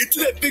 Get to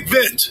that big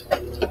vent.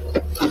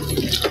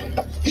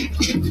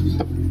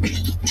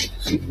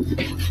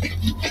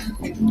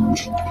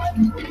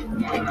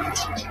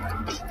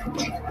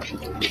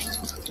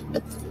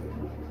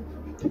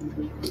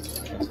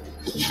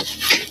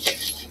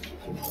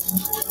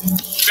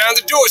 Found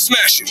the door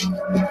smasher.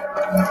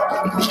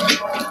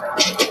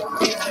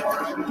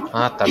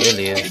 Ah, tá,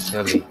 beleza,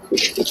 eu li.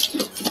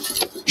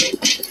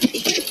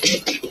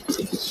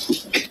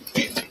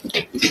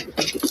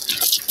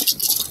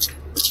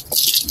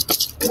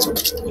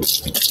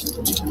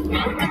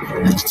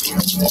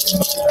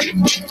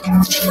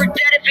 We're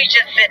dead if we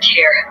just sit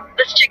here.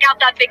 Let's check out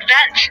that big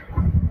vent.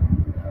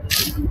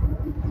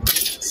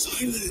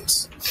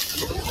 Silence.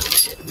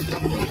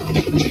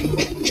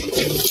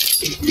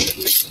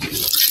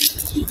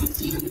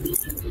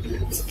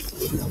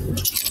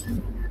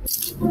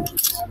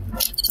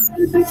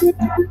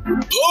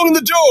 Blowing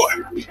the door.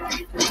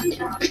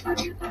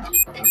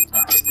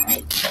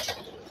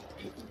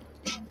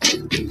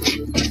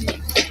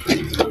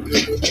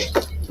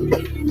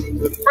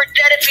 We're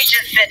dead if we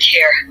just sit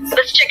here.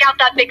 Let's check out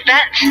that big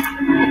vent.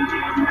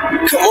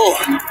 Come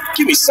on,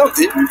 give me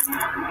something.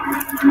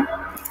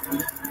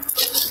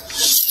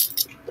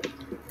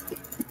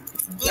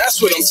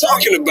 That's what I'm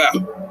talking about.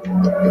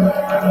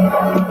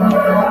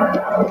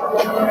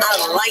 I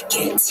like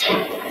it.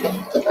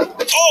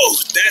 Oh,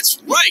 that's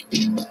right.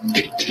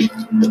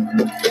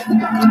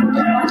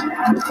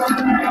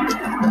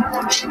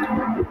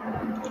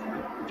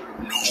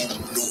 No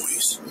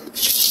noise.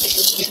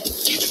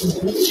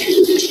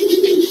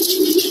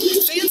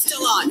 Fan's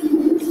still on.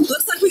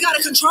 Looks like we got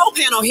a control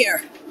panel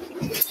here.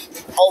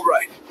 All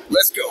right,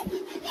 let's go.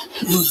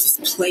 Ugh, this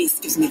place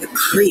gives me the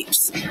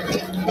creeps.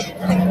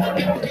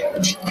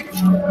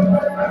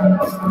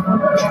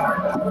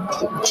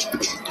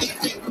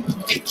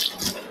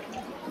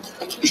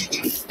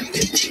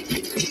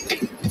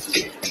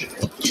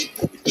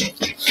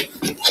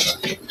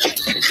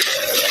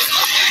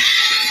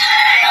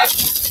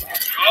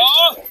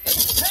 Oh,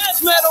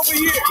 hazmat over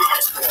here.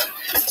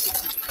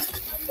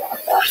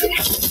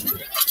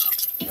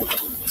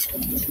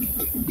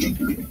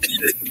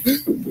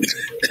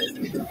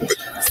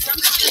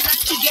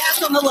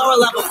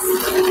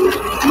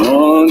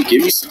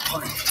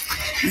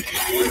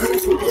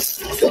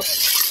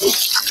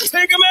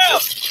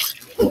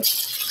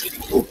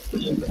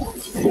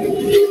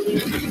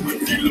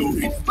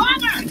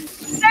 Father!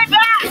 Stay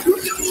back!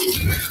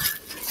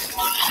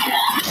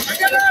 I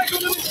got eyes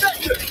on the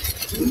detective!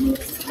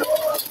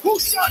 Who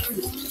shot you?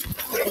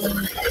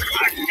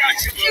 I got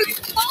you, buddy!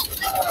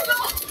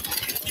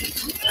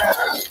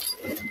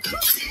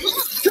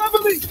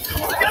 Cover me!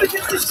 I gotta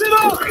get this shit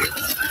off!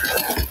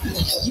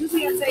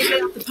 Usually I say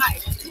stay off the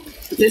pipe.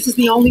 But this is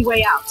the only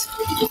way out.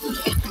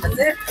 That's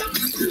it.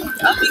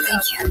 Up you go.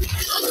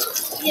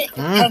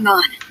 Hang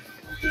on.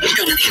 It's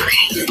gonna be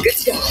okay. Good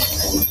to go.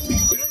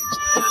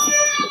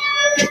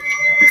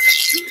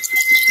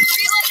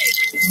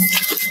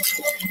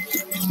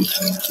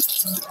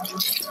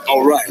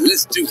 All right,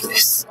 let's do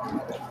this.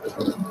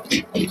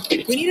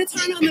 We need to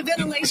turn on the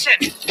ventilation.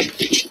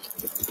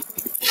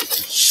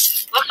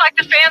 Looks like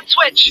the fan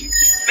switch.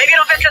 Maybe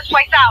it'll vent this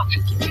place out.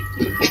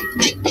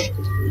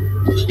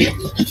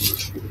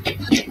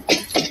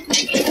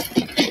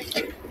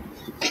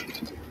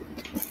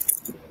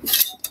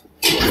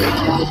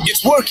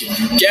 It's working.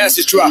 Gas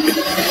is dropping.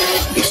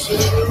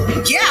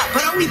 Yeah,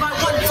 but only by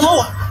 1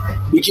 floor.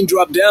 We can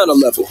drop down a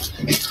level.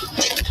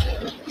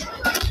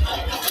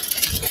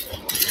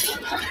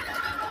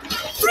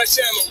 Fresh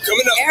ammo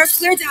coming up. Air's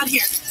clear down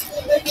here.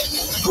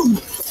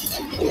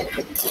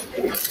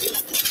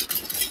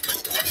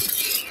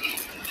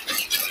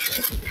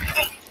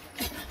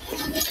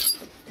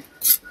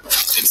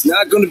 It's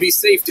not going to be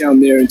safe down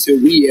there until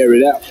we air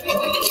it out.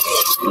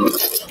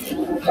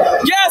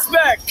 Gas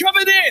bag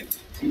coming in!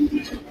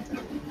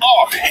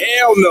 Oh,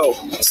 hell no.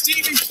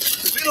 Stevie,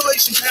 the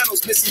ventilation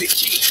panel's missing the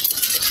key.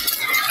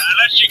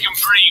 Unless you can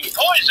breathe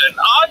poison,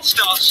 I'd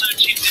start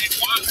searching dead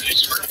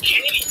workers for a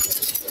key.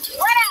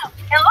 Run out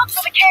and look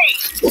for the key.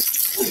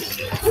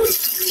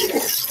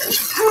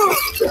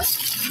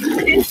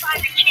 I didn't find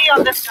the key on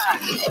this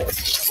side.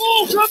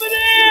 Oh, coming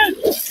in!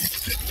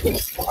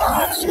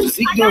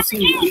 Zeke don't seem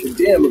to give a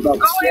damn about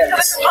Go the into the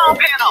gas. control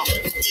panel.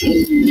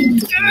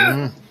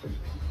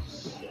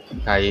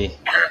 Aí.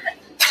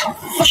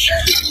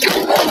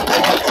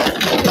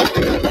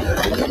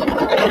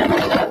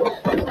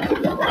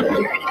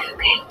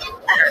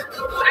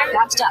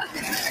 That's done.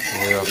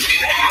 Eu.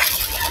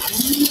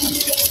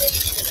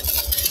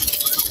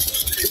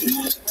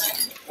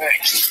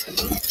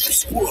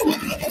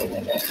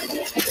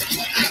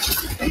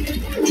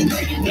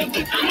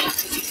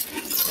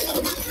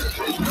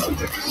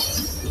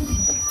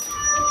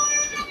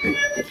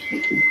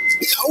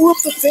 Power up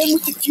the fan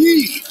with the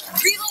key.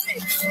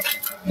 Reloading.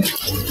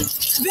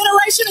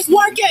 Ventilation is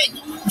working.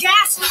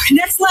 Gas,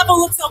 next level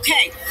looks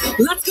okay.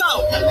 Let's go.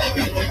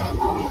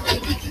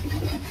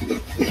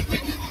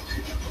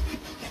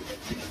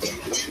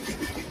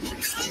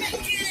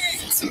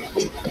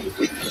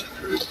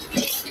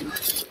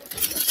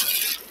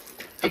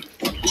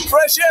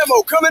 Fresh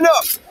ammo coming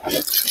up.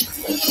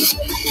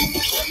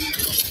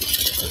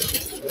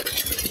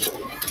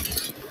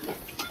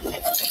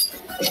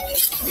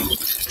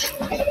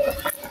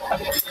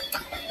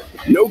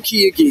 No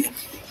key again.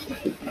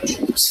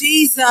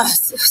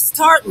 Jesus,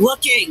 start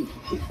looking.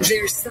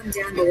 There's some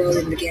down below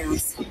in the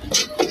gas. We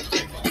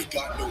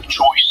got no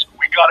choice.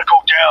 We gotta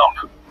go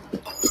down.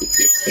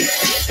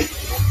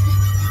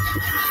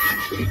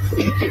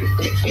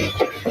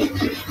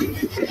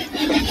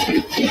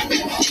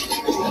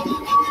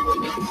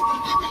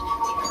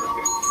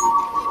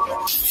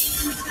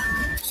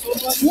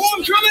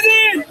 Swarm coming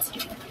in!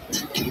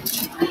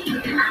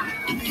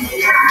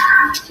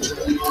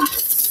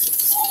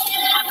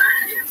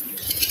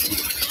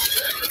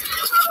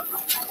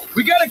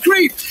 We got a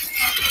creep.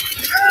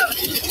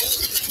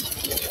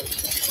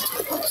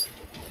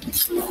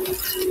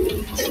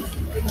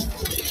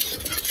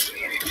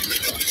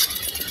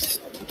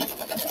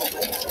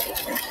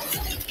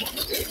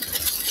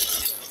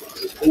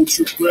 Hold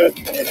your breath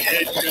and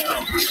head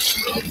down.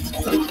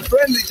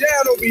 Friendly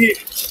down over here.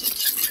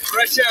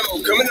 Fresh ammo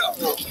coming up.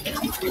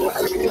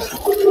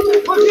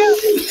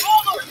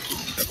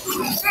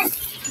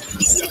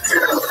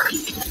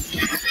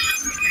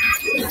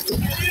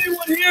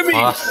 Anyone hear me? Ó.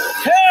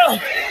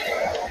 Help!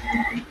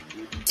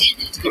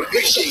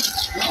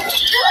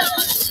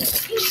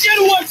 Get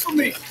away from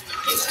me!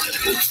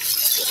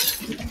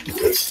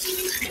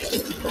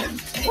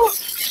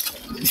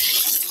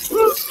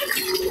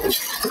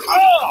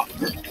 Ah!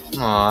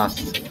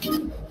 Nossa.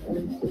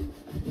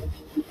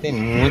 Tem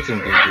muito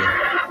zumbi aqui.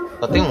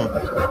 Só tem um.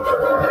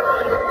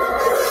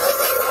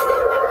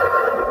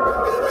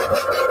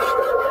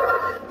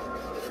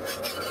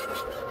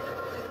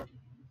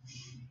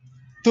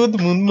 Todo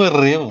mundo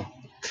morreu.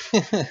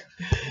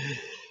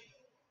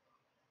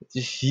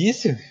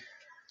 Difícil.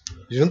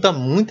 Junta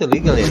muito ali,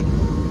 galera.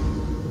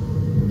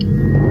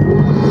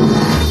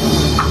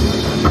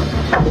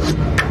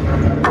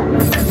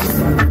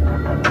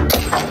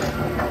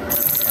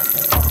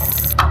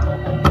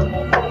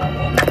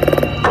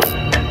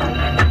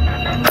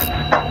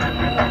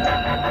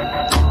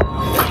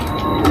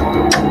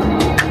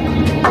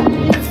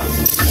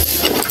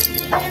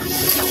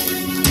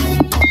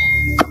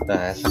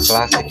 Tá, essa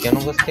classe aqui eu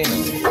não gostei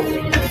não.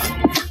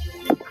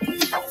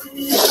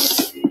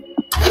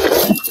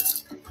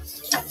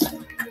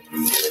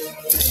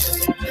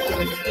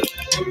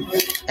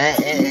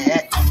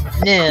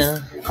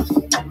 Não.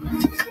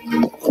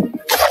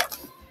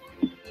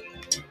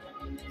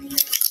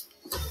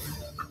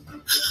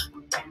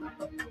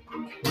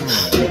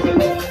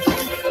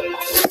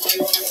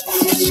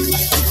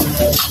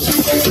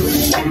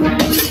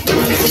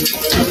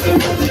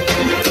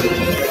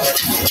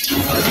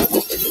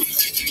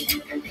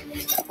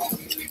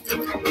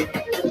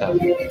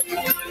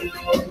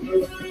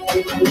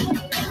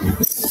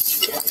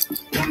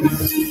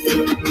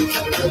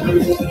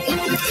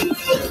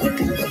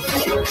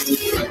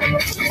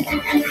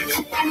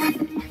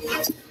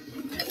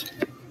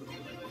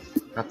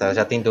 Ah tá,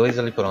 já tem 2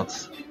 ali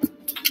prontos.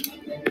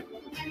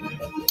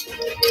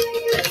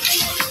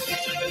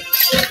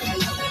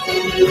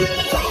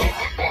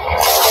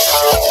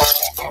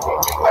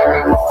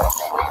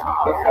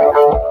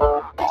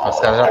 Os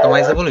caras já estão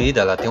mais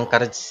evoluídos. Lá tem um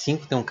cara de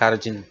 5, tem um cara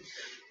de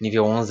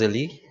nível 11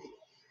 ali.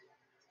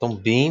 Estão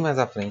bem mais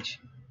à frente.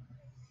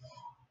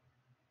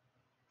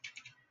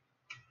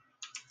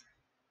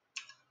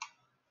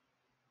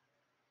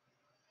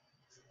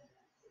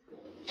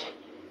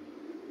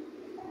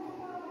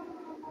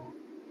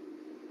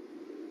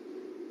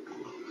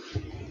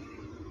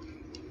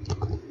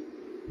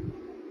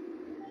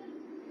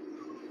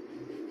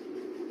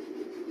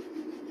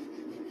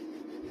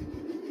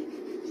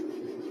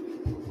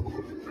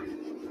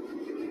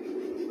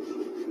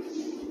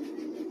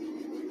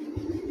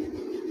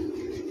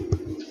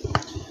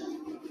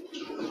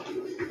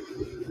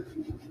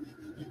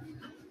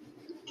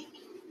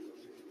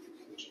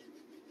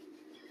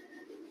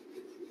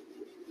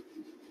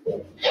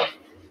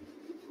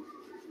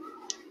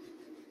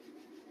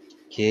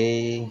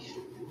 Ok,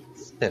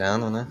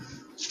 esperando, né?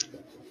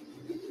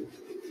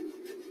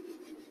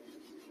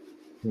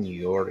 New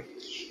York.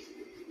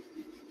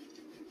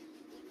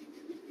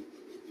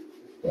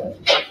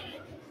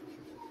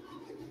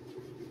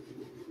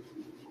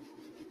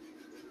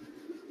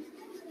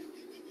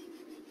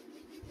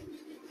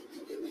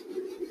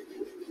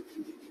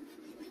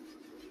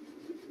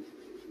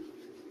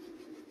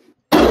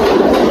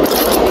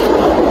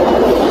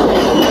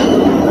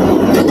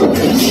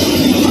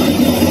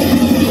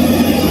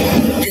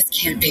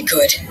 Can't be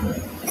good.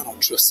 I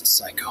don't trust this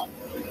psycho.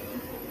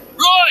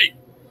 Roy!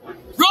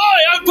 Roy,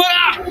 open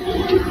up!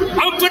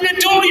 Open the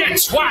door, you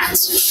twat!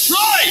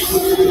 Roy!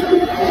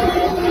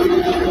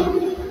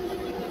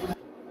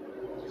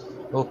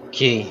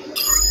 Ok.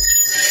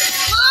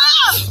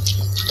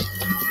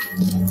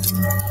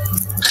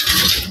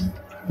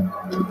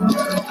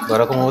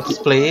 Agora com outros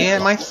play é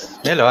mais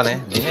melhor,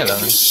 né? Bem melhor,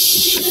 né?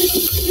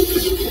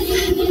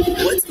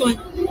 What's going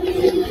on?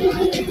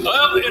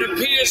 Well, it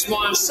appears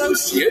my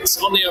associate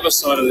on the other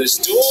side of this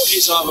door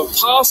is either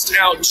passed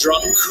out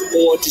drunk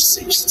or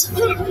deceased.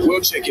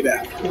 We'll check it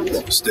out.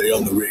 Stay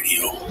on the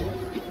radio.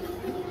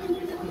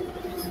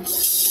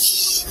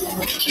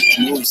 Keep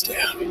the noise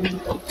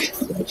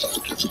down.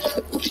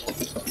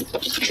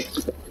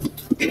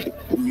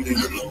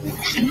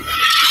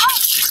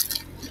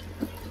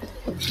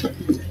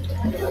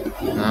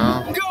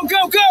 Não, Go,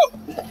 go,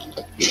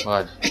 go!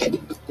 pode.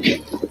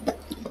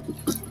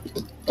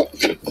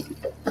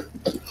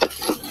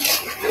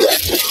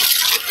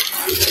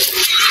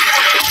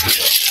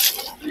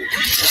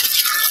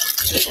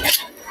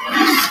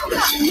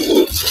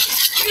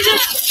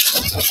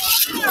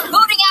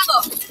 Loading ammo!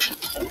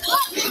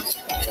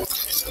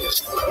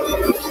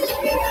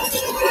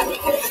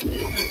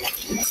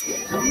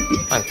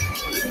 Vai.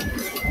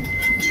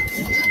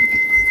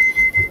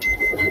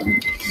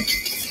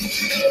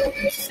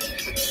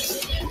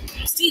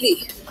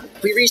 Stevie,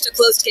 we reached a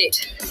closed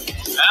gate.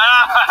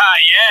 Ah,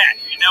 yeah.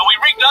 Now, we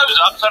rigged those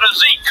up so that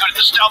Zeke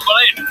couldn't stumble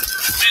in.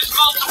 There's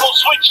multiple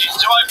switches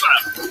to open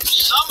them.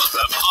 Some of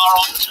them are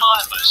on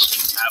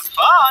timers. Have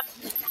fun.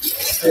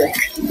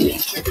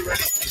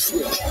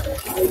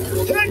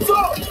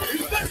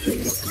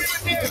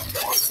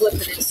 Flip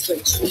the next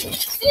switch.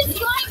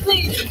 This line,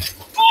 please!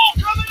 More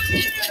coming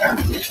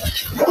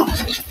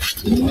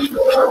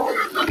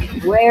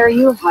in! Where are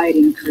you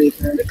hiding,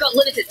 creeper? We've got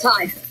limited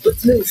time.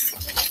 Let's move.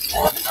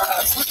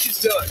 Switch is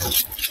done.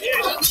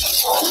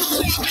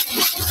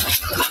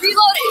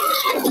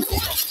 Reloading!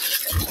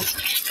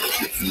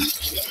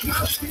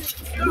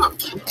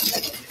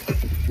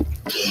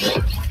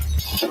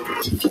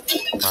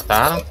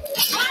 Mataram?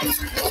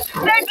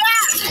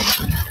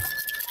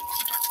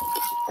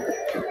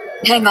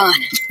 Hang on.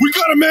 We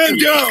got a man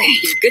down!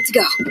 Good to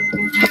go.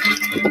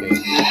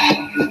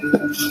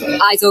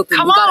 Eyes open.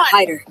 Come We got on, a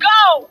hider.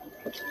 go!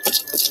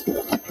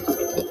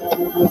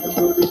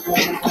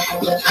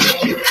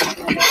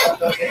 We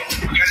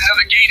got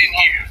another gate in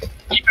here.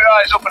 Keep your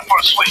eyes open for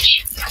a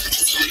switch.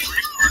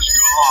 Reaper's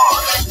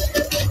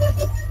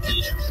gone.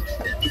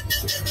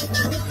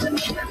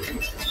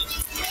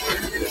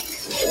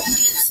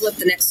 Flip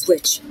the next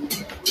switch.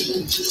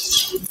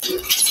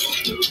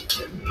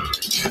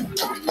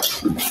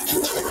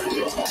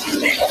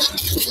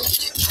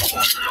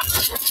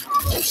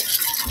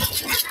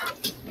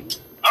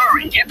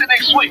 Hurry, hit the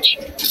next switch.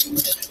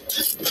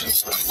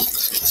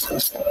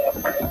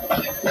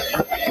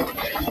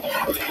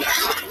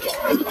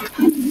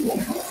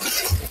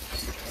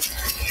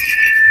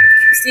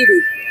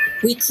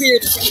 We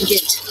cleared the second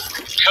gate.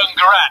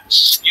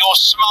 Congrats. You're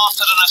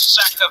smarter than a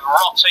sack of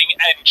rotting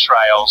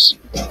entrails.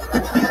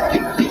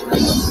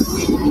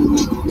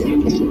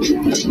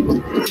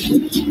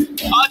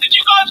 Did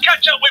you guys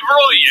catch up with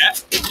Roy yet?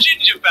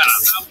 Ginger fella,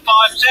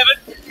 about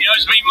 5'7". He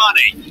owes me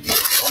money.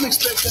 Don't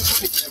expect that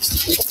money back.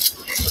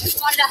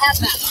 Spotted a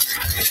hazmat.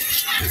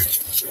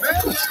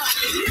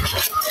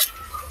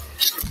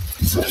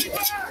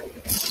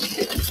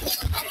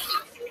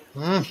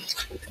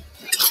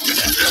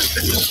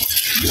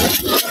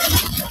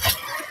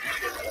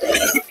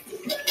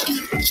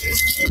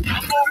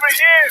 I'm over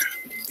here.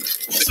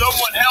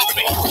 Someone help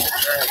me.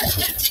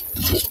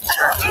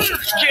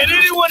 Can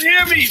anyone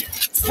hear me?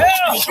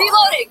 Help!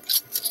 Reloading.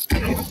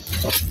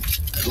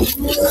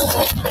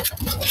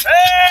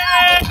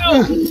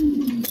 Help!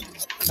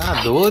 Tá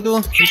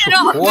doido? Bicho Get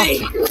off me! forte.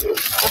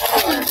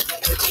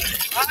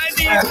 I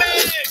need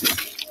men!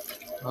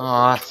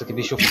 Nossa, que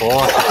bicho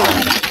forte,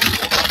 cara.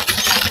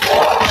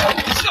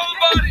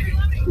 Somebody!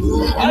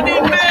 I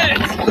need men!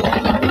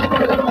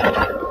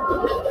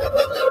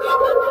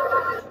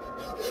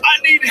 I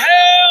need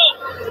help!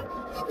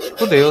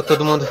 Fudeu,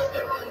 todo mundo.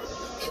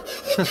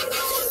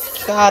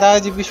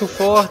 Caralho, de bicho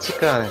forte,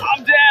 cara.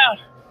 I'm down!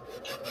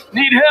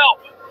 Need help!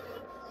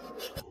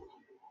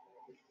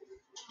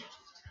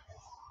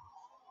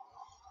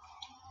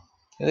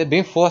 Ele é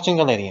bem forte, hein,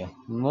 galerinha.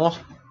 Nossa.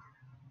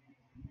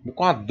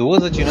 Com a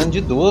 12, atirando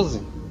de 12.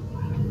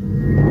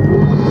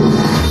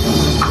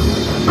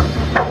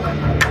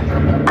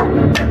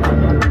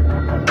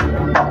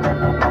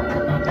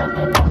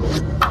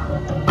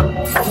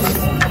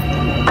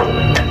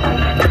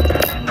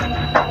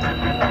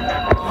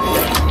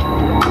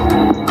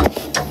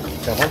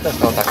 Então vamos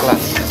testar outra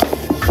classe.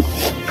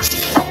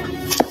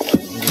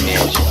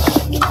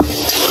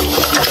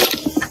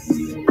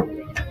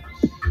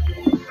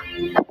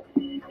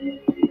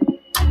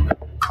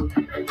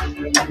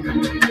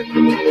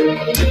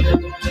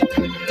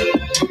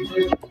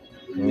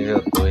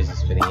 Nível 2,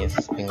 experiência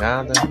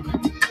espingarda.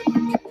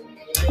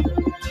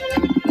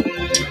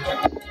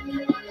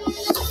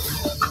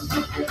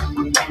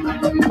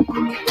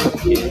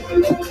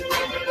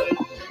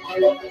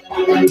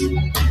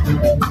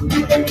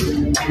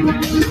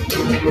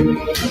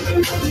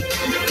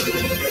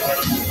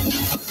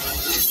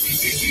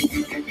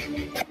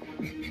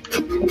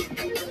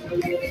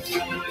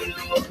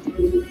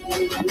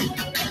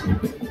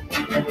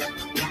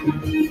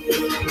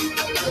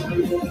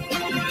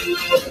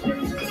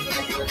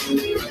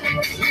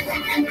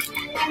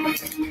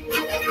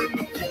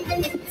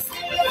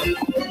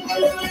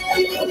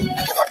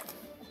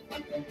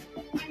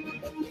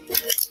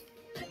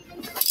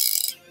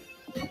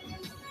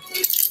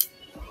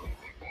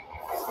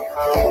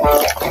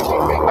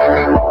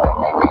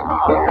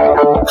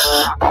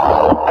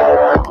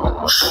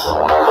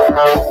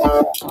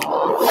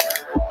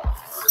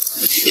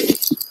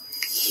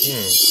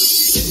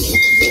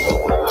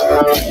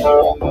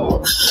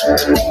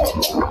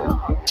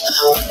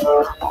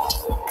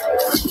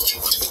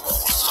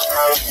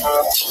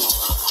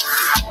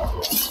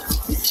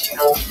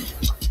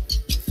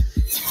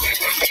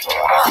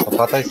 Só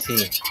falta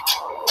esse.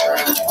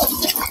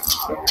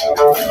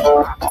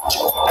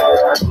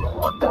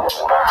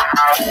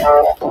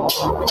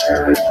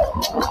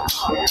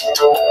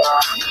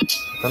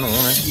 Tá no 1,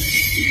 né?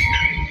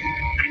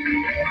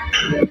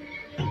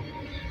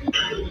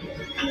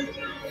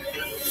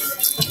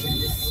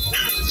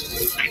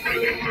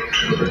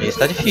 Esse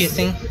tá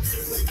difícil, hein?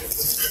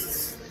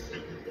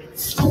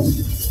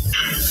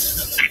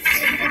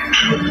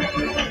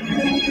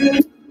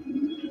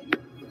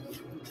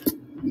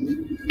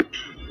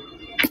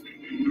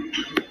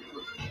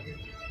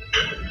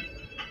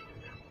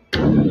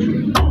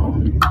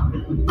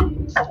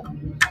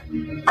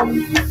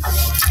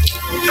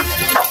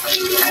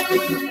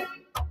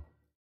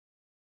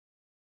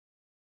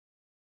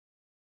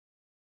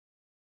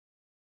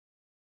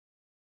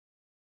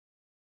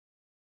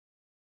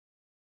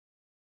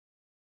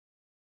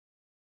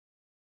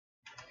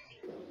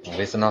 Vamos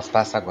ver se nós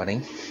passa agora,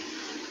 hein?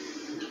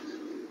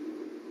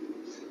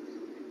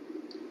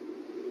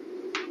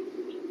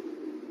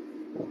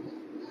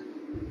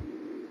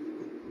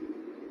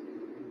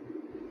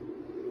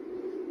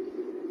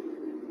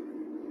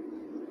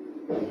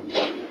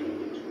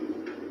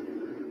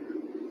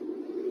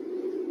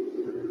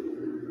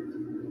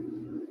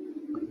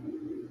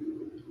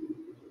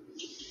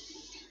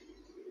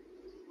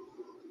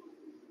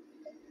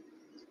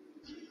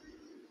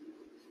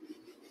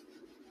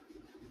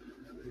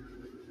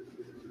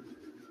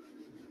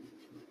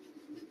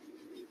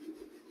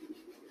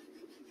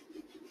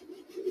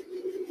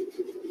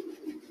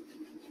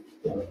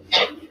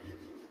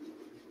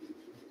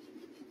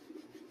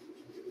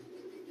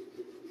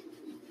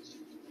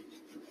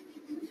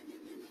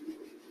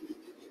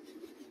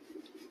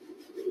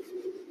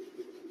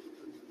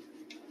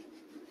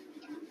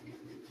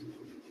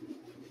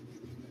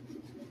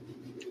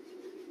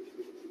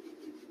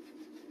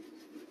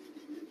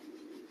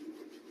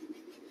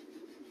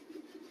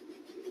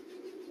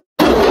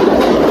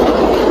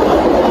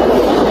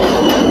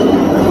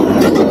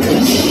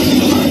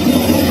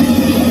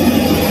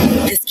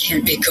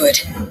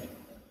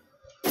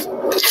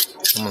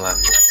 Vamos lá.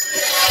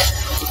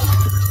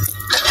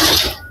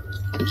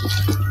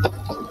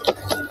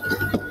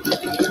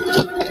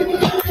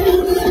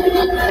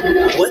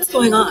 What's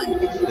going on?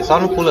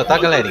 Pessoal, não pula, tá,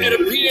 galerinha? It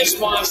appears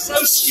my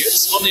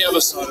associate on the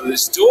other side of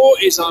this door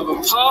is either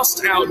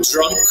passed out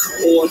drunk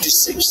or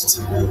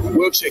deceased.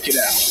 We'll check it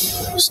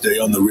out. Stay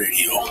on the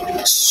radio.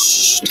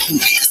 Shh, don't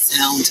make a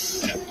sound.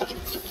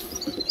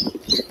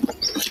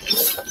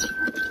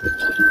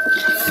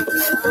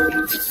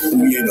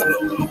 We ain't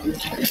alone.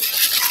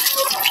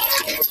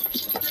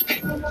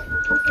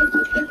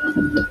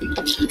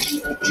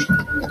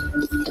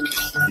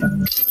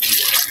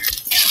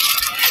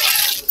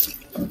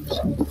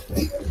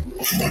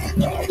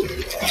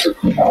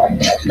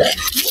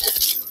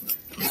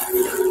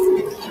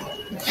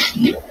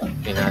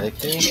 Tem nada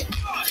aqui.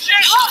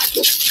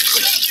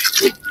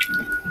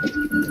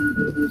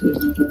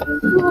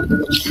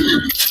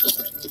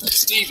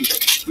 Stevie,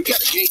 we got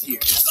a gate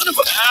here. Son of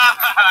a...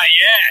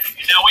 Yeah.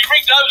 Now we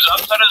rigged those up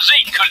so the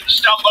Zeke couldn't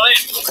stumble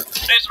in.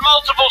 There's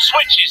multiple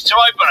switches to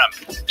open them.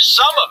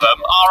 Some of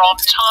them are on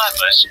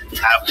timers.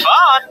 Have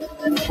fun.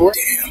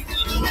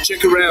 Damn.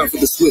 Check around for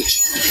the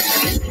switch.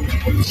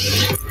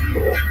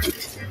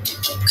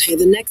 Okay,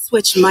 the next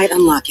switch might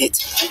unlock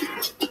it.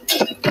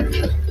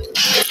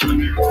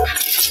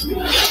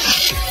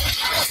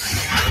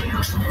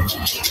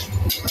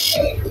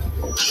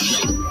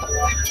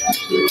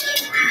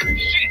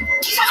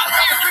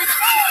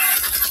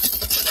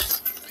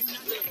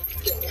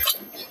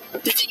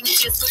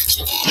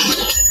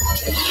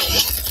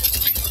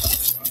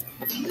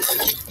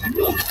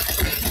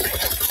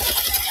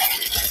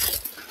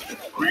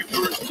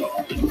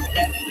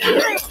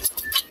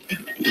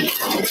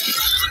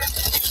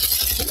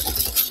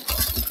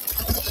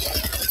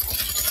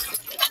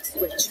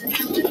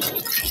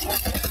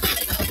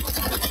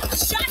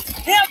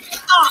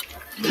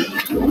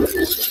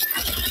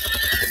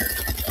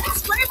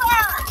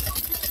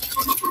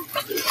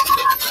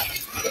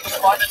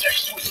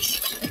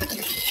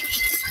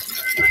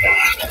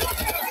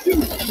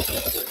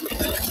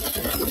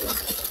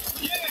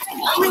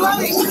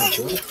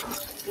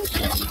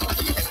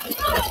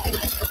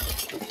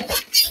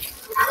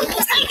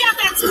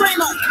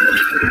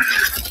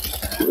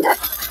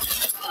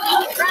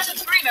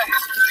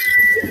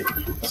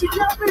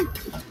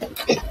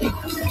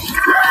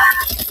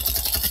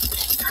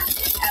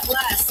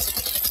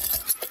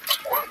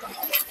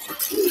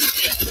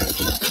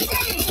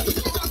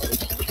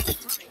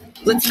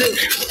 Let's move.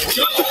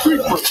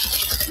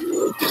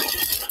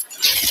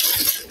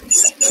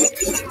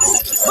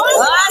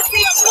 I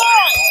see a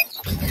boy!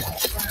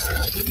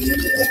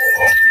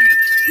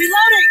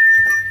 Reloading!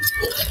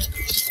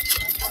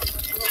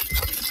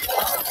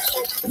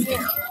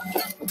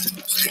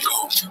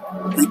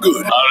 You're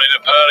good. Only the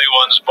pearly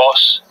ones,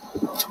 boss.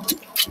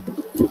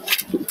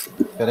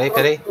 Peraí.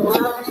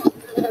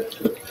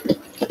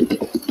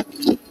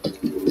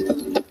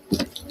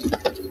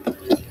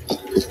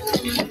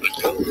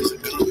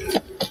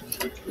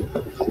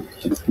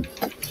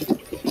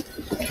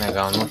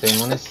 Legal, não tem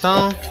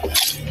munição.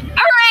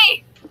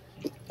 Hurry!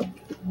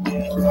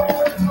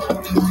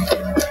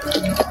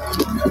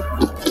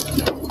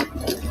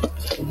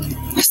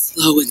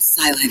 Slow and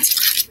silent.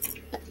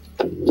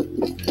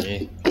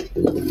 Aí.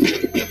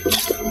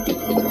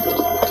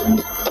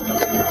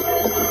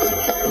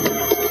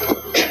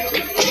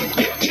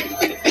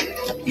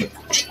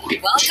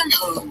 Welcome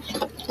home.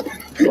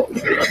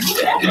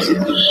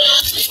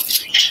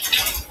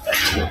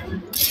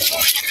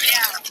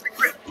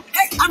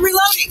 Hey, I'm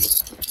reloading!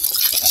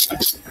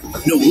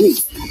 No roof.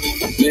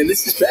 Man,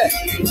 this is bad.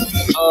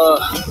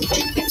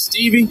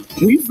 Stevie,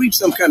 we've reached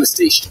some kind of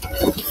station. No,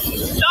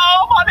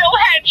 my little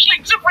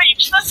hatchlings have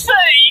reached the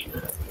sea.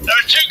 There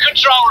are 2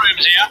 control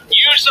rooms here.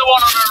 Use the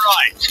one on the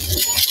right.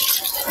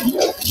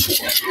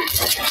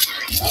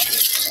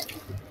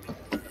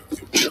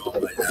 All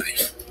my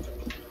life.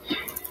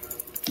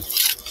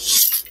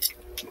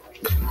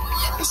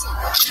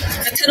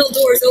 The tunnel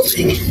door is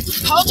opening.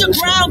 Hold your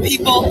ground,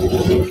 people!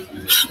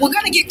 We're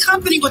gonna get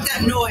company with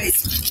that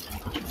noise.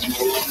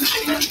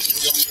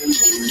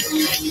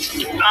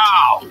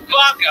 Oh,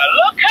 bugger,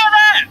 look at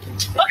that!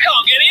 I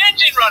can't get the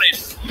engine running.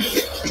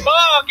 Well,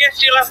 I guess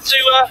you'll have to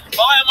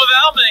buy them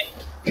without me.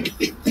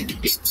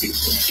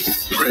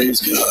 Praise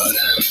God.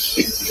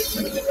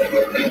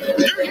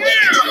 You're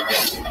here!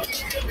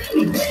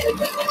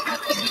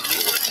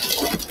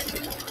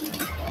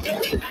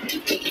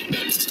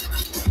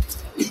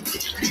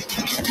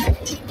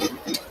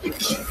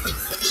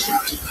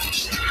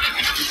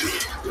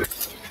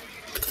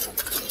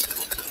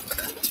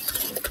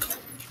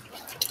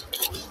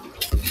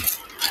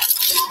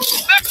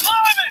 They're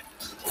climbing!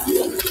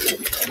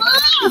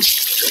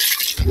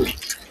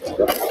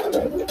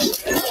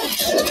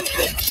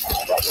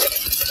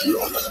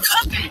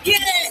 Come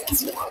get it!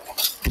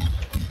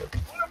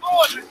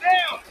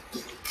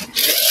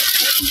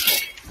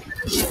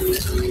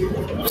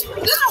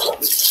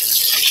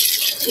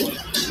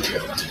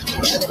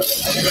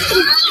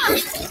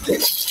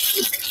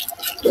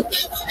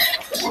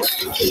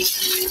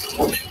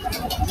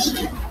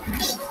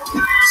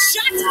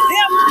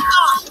 him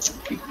up.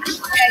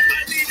 Okay.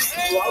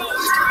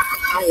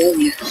 I owe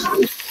you.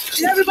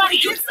 Did everybody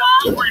get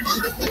some?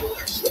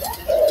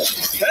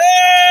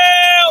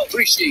 Help!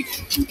 Appreciate it.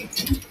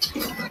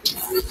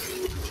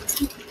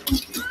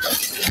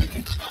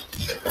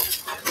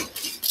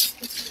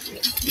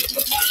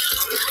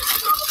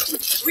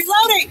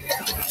 Reloading.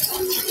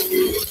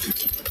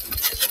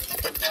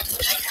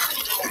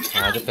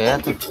 Ah, de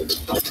perto.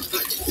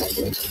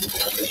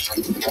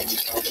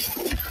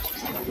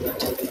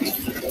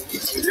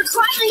 You're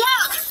climbing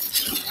up.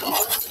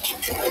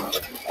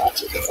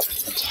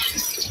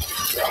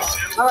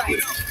 All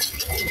right.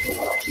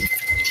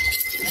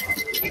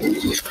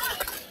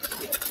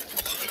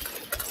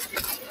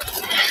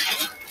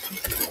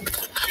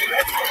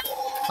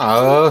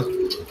 Oh.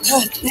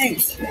 Oh,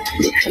 thanks.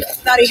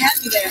 Thought he had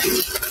me there.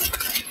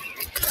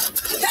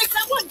 Hey,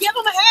 someone give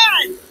him a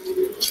hand.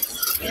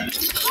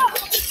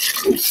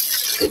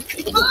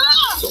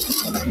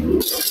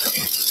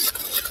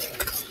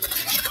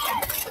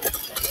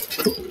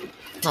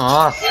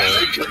 Nossa.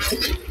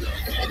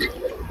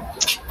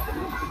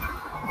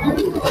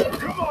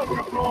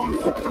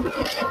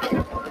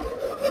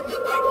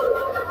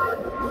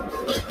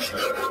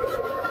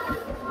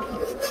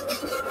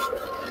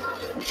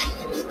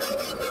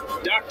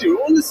 Doctor,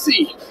 on the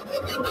scene.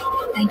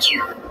 Thank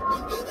you.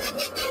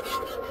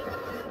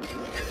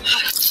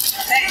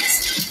 Thanks.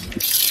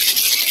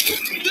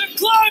 They're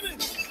climbing!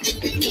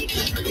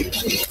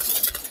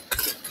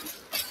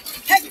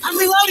 Hey, I'm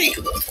reloading.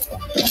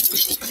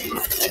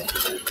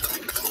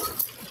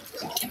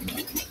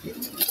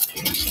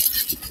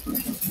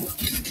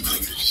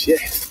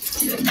 Shit.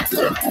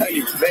 I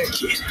need a med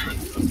kit.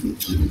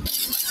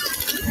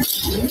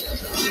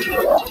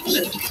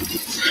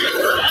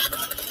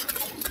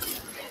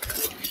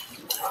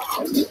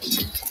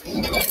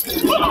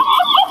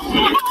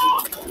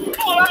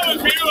 Oh, that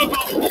was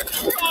beautiful.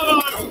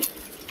 Oh.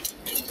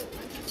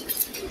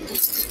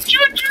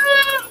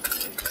 Choo-choo!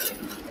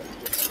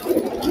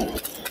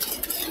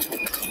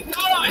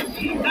 All right,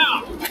 now,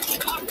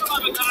 after I've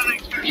done an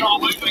extra control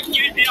movement,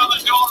 get the other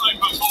door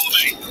open for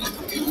me.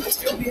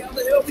 Still be able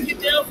to help me get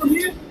down from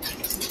here?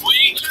 We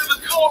each have a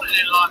calling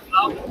in life,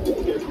 love.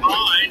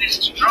 Mine is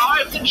to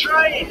drive the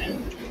train.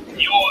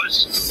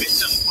 Yours is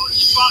to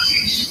push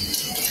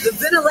buttons. The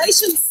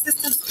ventilation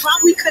system's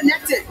probably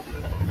connected.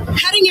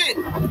 Heading in.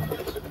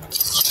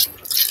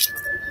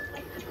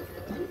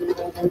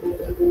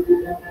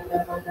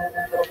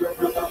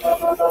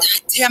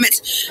 Damn it.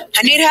 I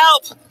need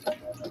help.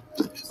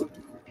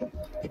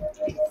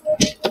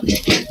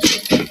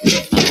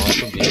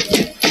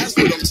 That's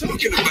what I'm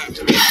talking about.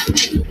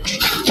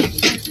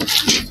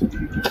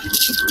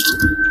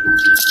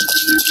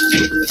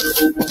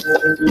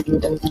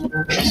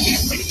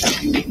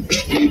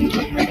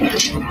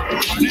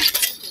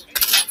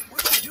 What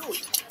are you doing?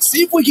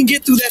 See if we can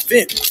get through that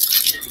vent.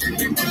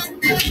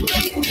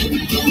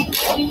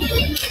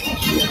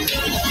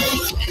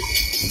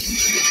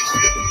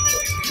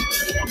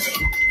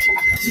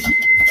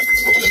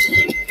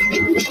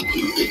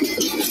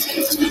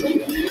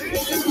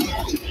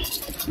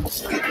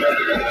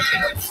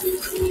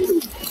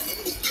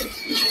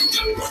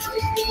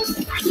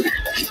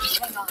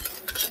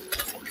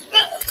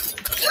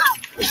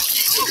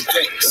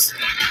 Thanks.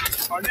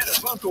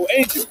 Arnetta, Bunko,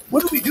 Angel,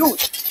 what are we doing?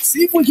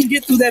 See if we can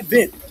get through that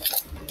vent.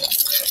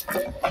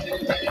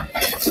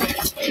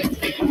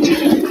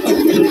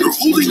 You're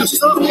holding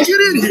us up. Get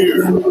in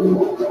here.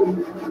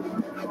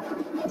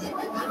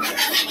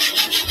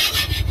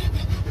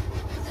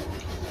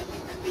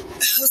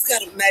 Who's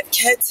got a med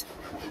kit?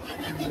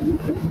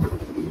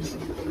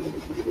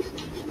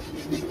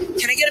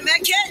 Can I get a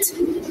med kit?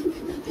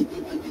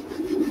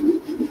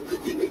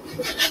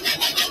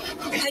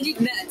 I need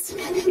meds.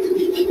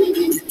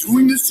 You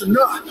doing this or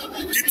not?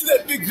 Get to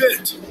that big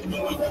vent.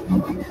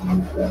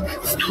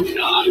 Do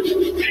not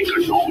make a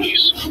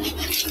noise.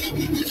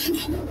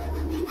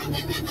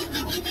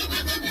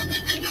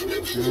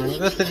 Não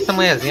gostei dessa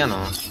manhãzinha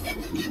não.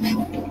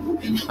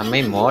 Tá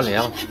meio mole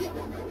ela.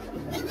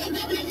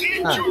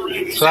 Ah,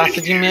 classe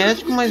de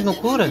médico, mas não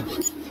cura?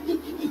 Good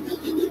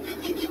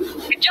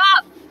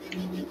job.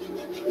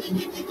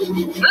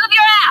 Move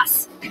your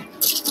ass.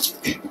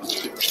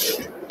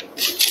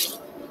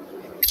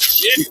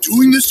 You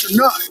doing this or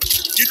not?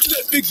 Get to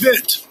that big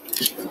vent.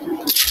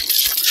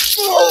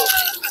 Oh.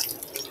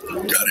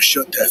 Gotta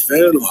shut that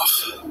fan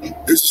off.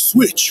 There's a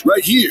switch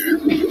right here.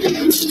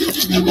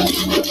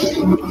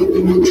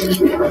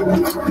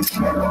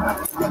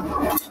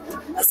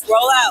 Let's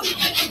roll out.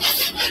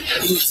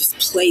 Ooh, this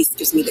place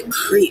gives me the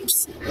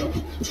creeps.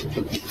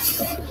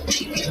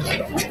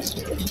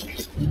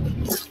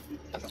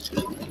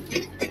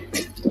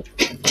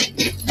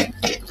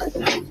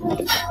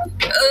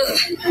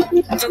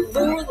 The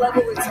lower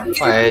level is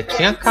Ué,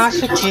 tinha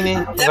caixa aqui, né?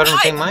 Agora não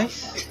tem mais?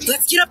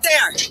 Let's get up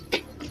there.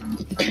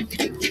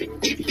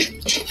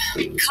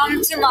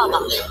 Come to mama.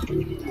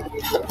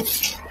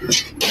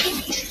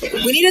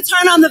 We need to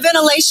turn on the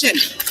ventilation.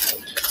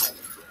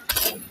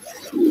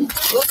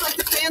 Looks like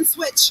the fan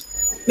switch.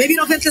 Maybe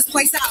it'll vent this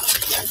place out.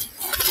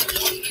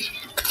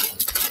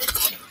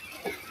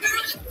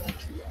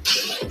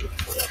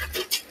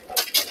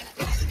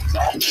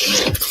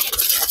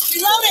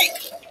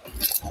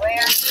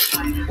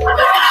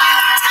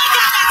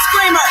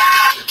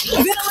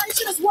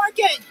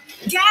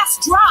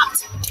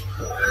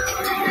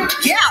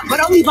 Yeah, but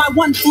only by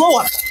one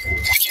floor.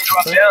 You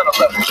drop down a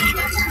level.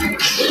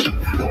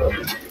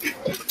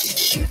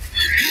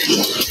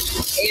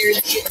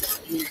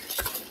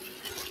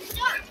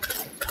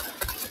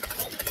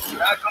 You're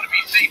not going to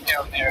be safe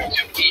down there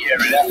until we air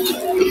it out.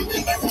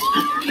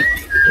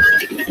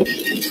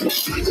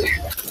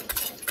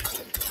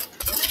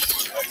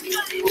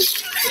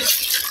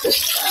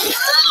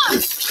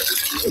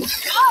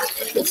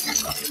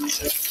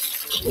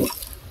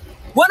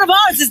 One of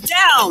ours is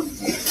down.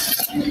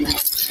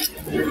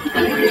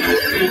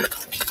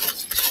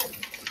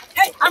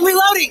 Hey, I'm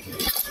reloading.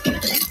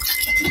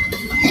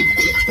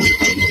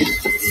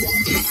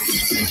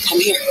 I'm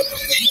here.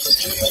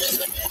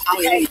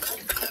 Okay.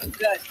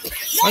 Good.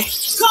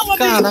 Come on,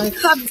 baby.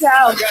 Come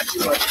down.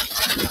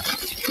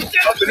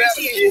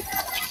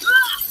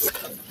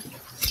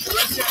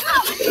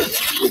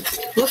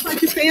 Looks like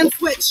the fan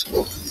switch.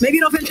 Maybe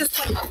it'll vent this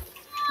way.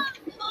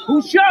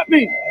 Who shot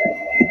me?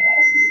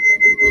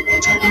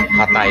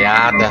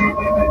 Rataiada.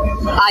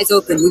 Eyes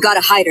open. We got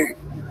a hider.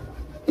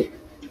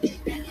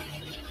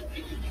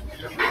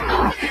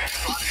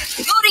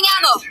 Loading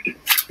ammo.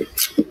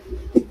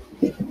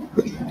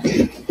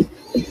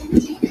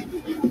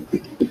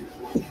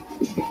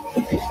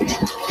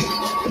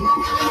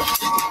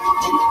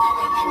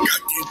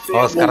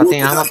 Ó, os caras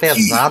têm arma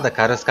pesada,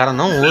 cara. Os caras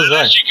não usam, velho.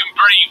 Unless you can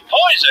breathe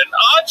poison,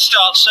 I'd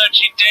start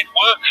searching dead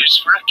workers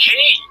for a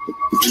key.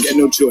 You got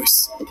no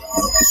choice.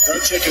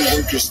 Start checking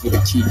workers for the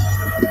key.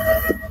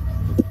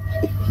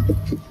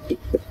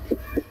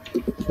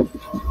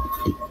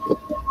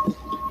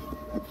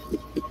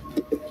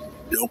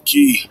 No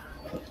key.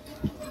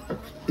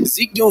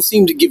 Zeke don't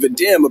seem to give a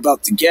damn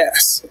about the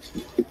gas.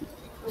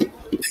 Take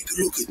a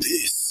look at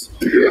this.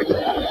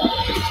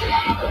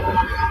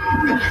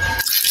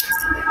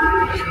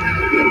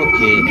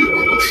 Ok.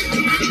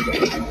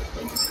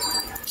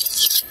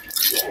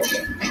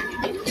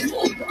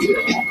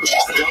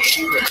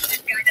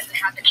 This guy doesn't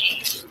have the key.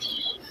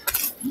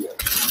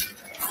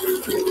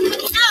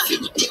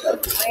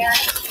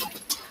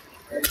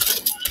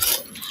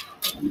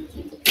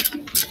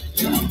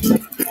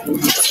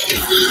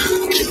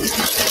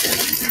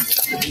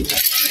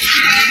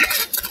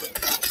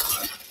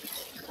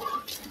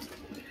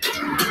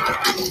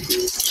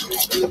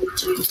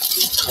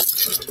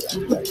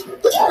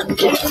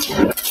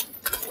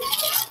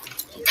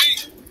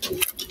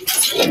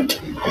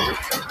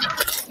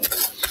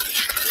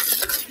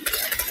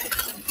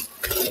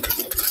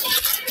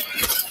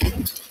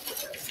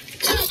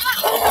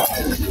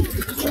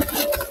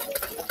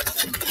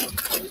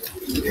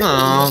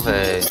 Não,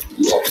 velho.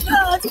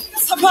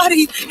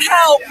 Somebody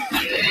help!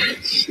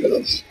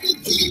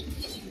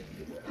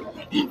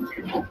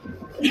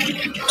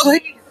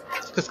 Please.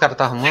 O que os caras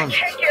tá arrumando?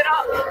 Can't get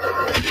up.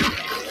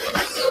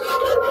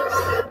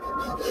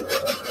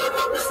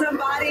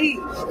 Somebody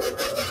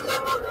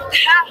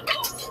help!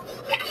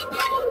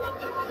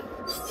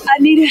 I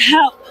need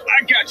help.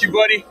 I got you,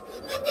 buddy.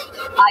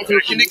 Eyes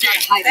open. We got a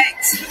hider.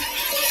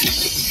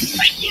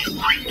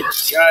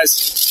 Guys,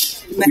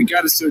 we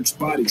gotta search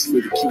bodies for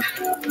the key.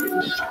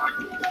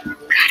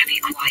 Gotta be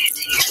quiet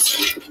here.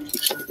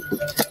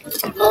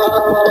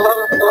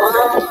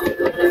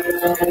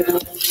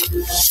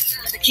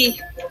 The key.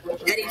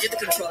 Heading to the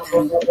control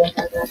room.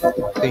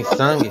 Tem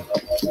sangue?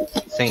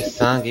 Sem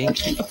sangue, hein?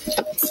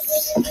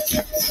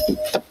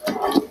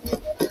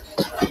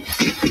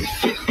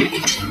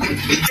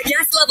 The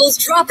gas level's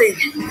dropping.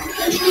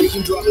 We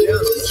can drop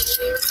down.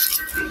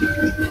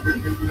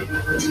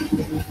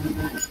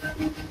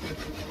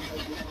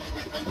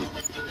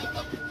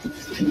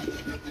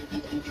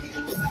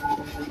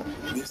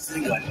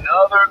 Missing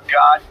another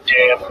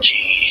goddamn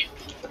key.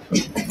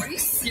 Are you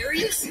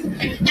serious?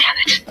 Damn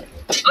it.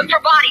 Look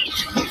for bodies.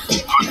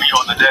 Put me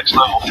on the next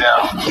level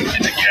down in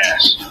the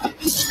gas.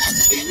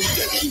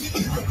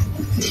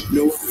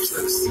 No other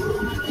choice.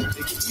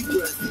 Take a deep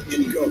breath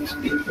and go.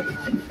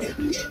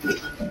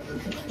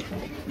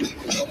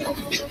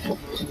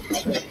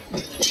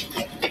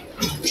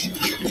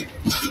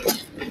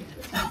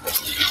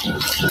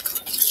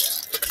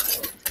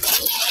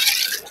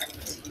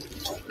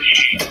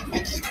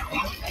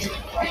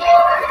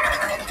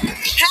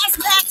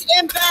 Hazmat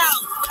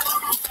inbound!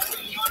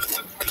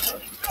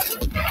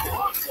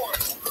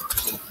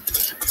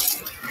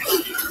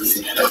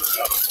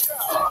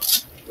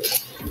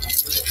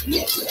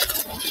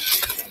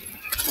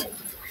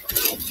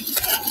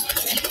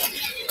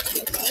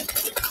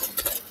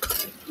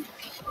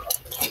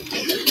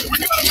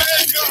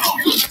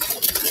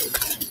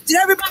 Did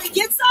everybody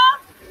get some?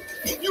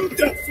 You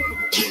done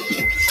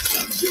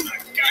I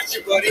got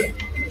you, buddy.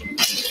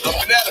 Up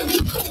and at him.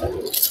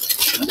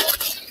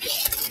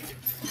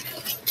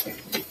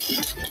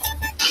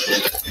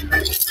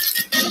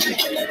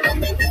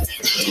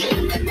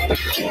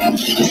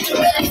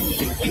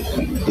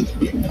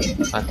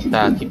 Ah,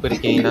 tá, aqui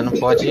porque ainda não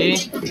pode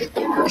ir.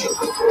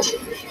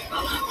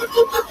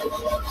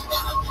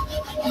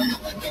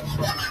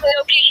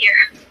 No key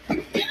here.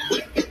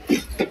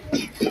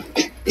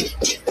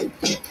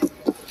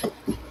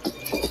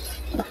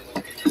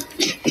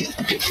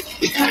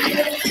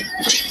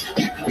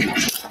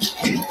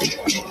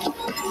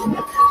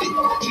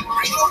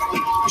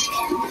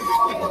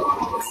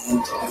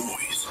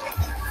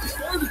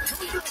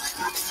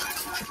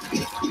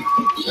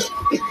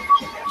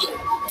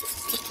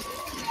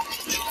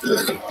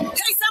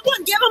 Hey,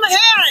 someone give him a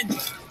hand!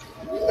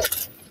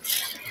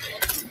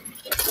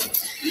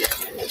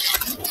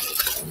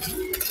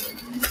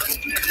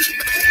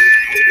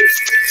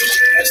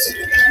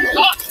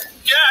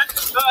 Yeah,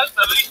 that's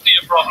the least of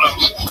your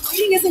problems.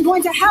 Eating isn't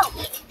going to help.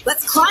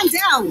 Let's climb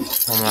down.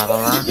 Vamos lá,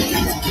 vamos lá.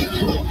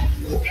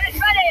 Get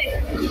ready.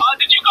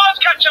 Did you guys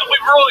catch up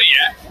with Roy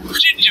yet?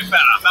 Ginger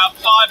fella, about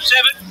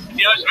 5'7".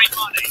 He owes me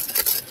money.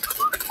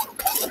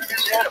 What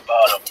is that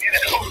about him?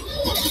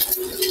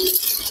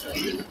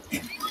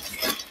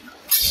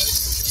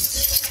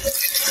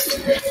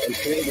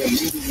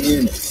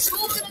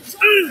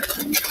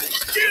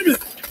 Damn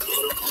it!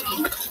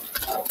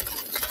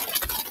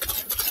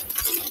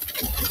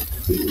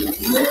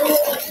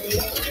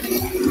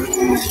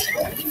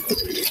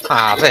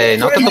 Ah, velho,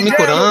 não que eu tô me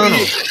curando.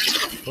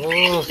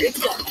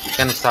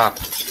 Fica no saco.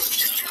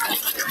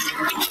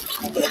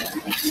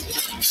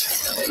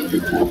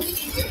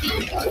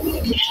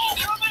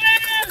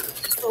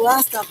 It's the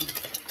last of them.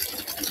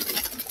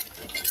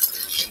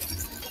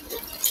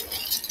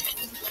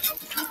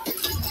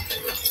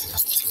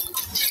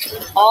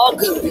 All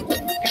good.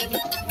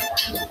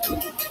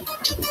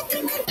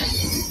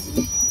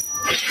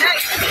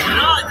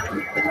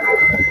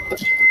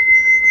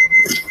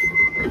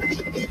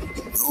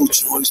 No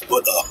choice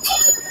but up.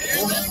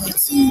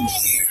 What's in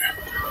here?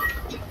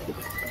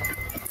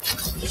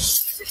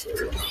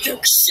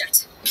 Oh, shit!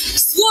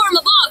 Swarm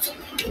above!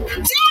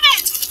 Damn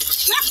it!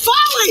 They're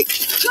falling!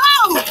 Go!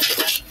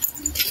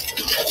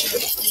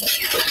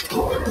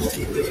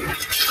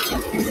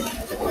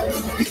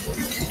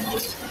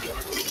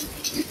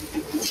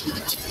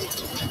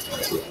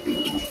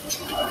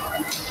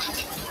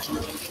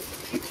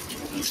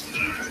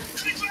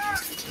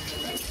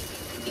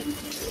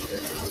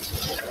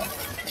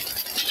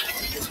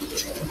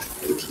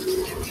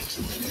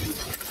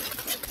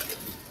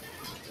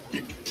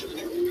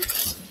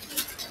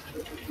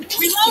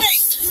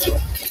 Reloading!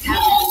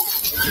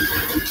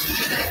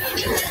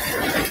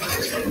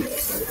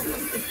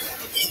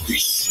 Holy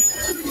shit.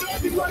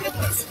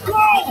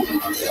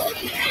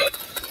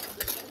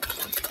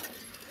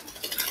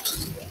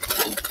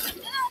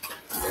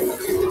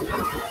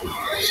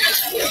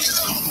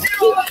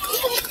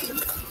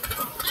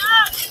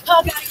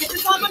 Oh, gotta get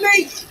this off of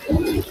me!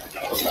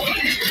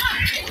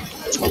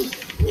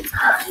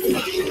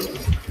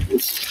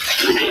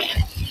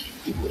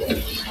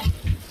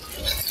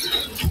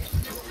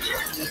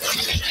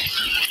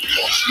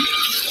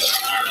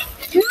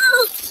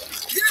 Move!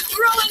 You're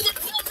throwing the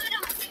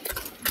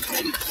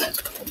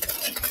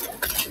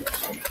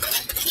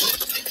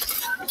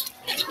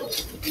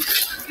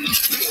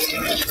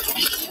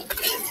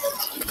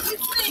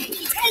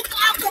Take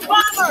out the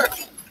bomber!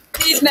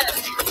 These men.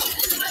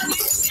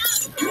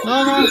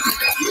 Não, não.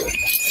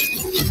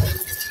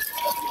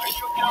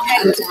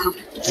 Head down.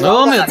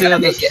 Oh, meu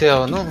Deus do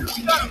céu, não.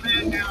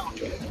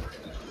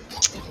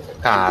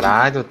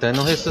 Caralho, o Tan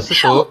não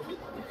ressuscitou.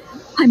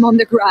 I'm on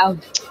the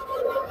ground.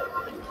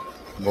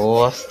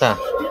 Bosta.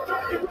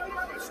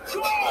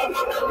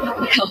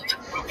 Help.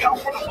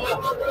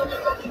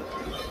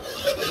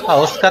 Ah,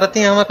 os caras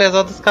têm arma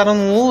pesada, os caras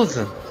não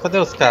usam. Cadê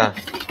os caras?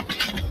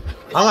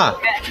 Olha lá.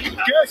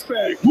 Gas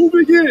bag,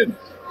 moving in.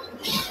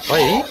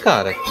 Olha aí,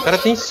 cara. O cara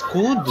tem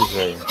escudo,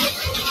 velho.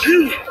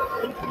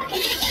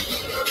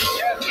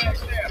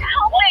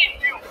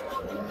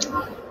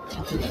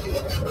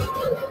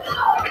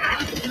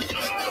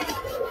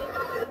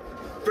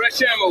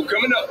 Fresh ammo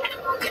coming up.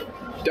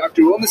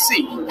 Doctor on the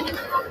seat. I'm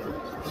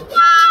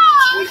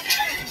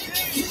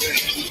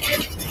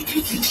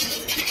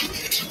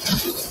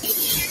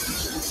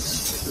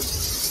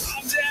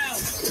down.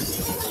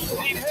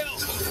 Need help.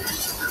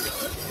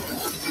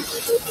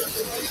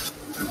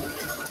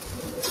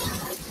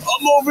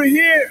 I'm over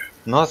here.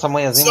 Nossa, a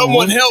manhãzinha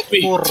Someone help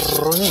me.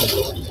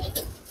 ruim.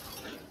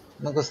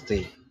 Não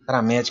gostei.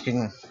 Paramédico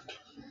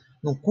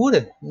não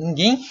cura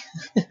ninguém.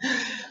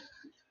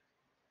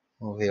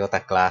 Vamos ver outra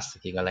classe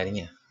aqui,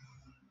 galerinha.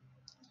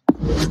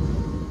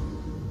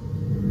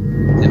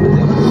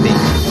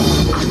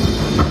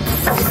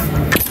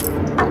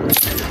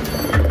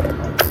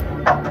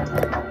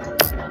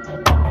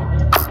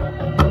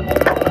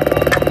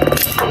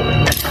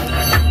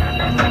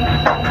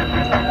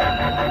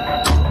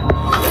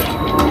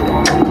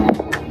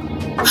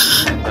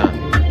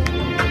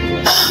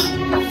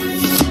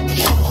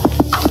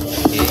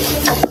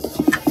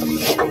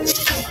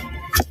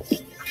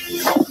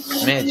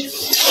 Médico.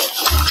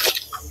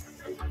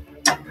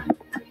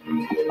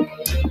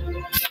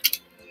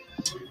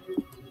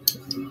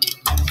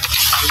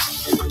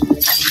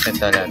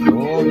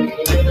 Detalhador.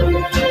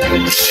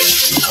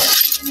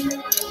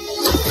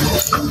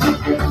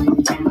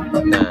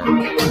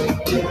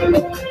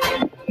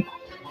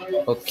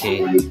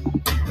 Ok.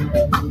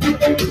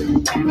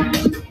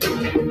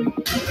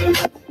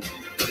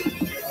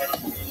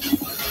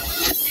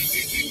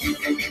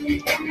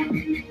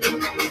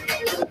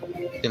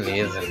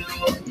 Beleza.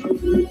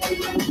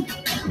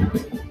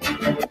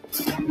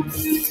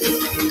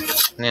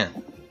 Né?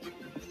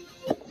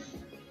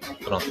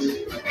 Pronto.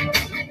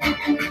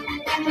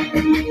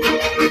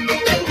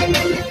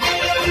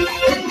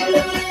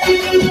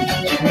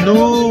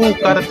 O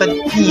cara tá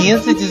de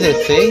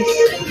 516.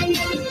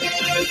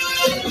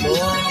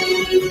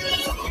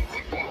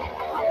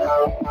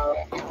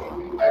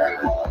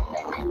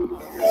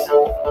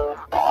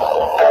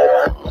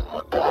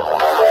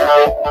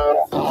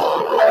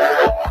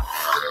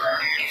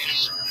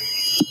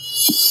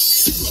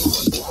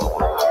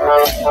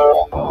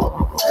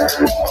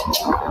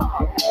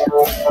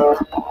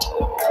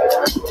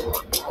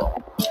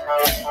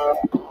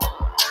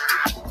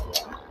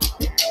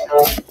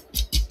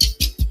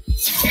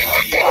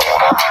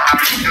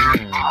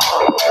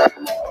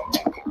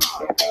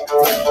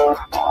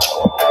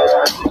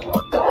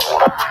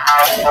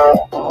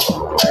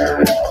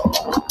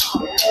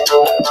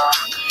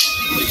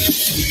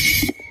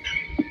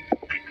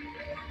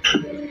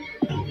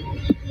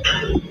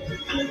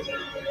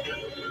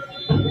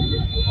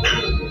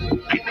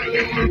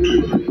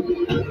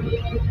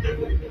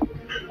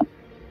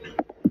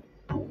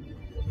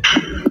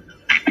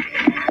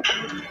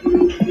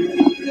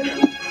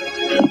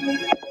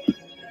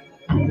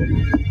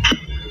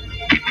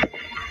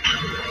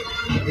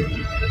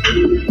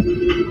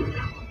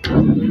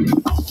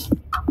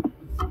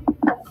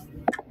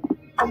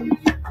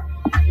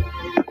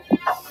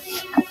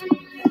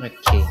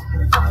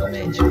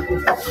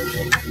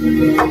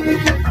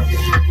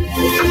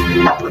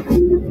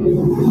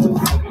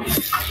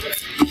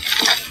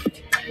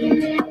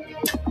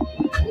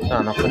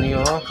 Tá, na New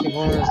York,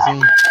 vamos assim.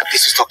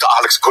 This is Dr.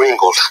 Alex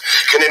Greengold.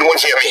 Can anyone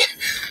hear me?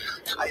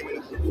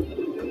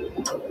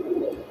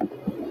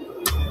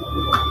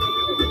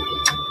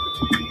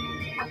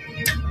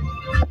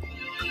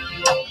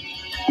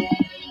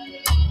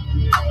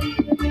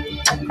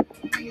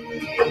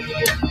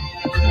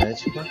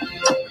 Médica.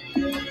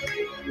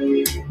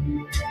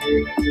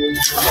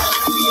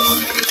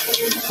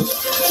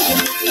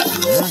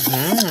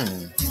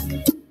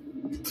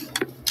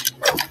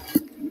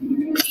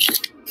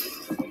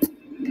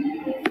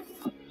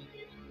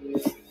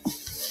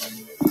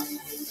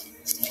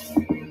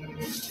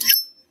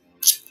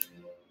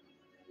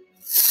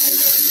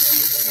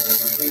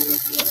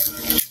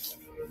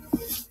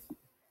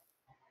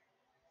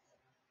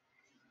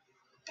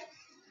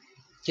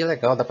 Que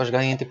legal, dá para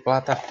jogar entre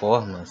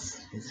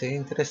plataformas. Isso é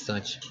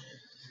interessante.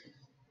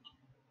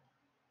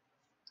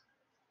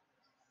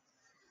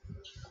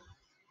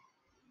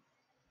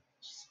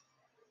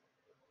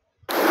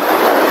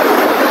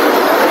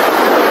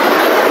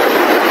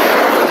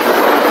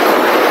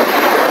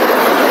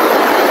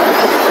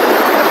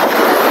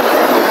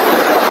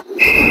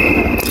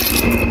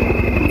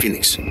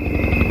 Phoenix,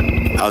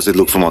 how's it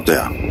look from out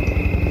there?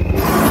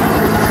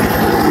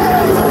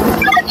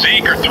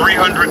 Zeke are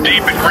 300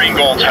 deep at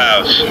Greengold's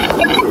house.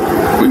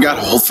 We got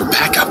to hold for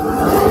backup.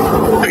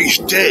 He's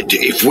dead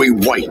if we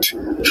wait.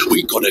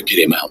 We gotta get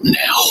him out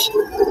now.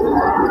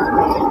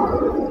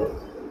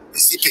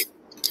 Zip it.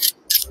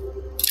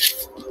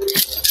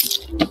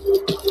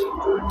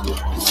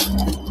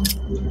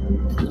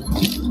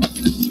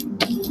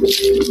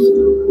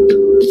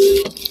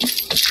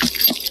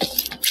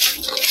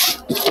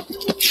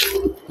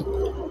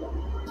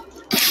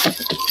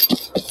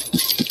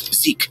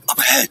 Zeke, up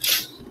ahead.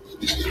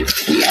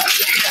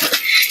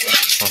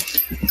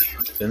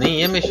 Eu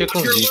nem ia mexer com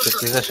os bichos,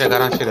 vocês já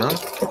chegaram atirando.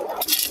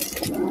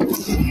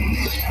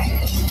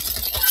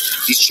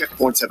 These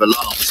checkpoints have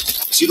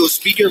alarms. See those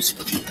speakers?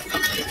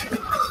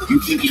 You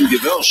think you can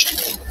diversion?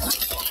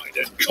 Divide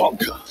and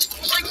conquer.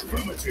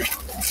 Affirmative.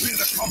 Clear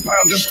the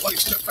compound and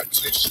place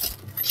defenses.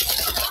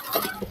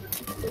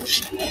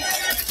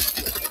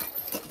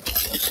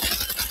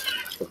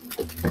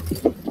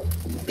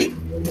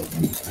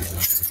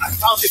 I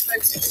found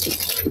defenses.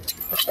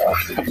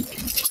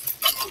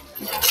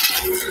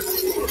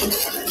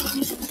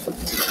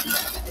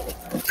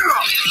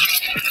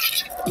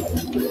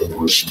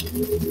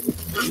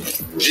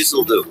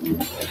 This'll do.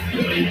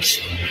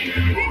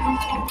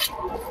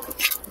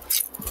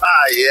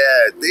 Ah,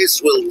 yeah,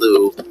 this will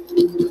do.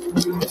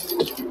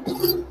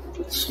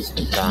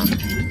 Tá.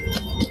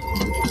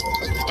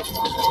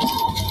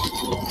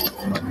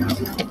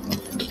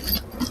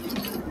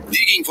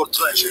 Digging for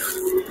treasure.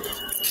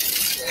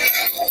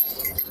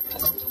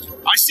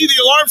 I see the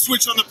alarm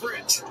switch on the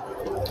bridge.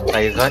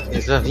 Aí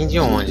eles vão vir de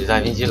onde? Eles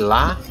vão vir de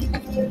lá,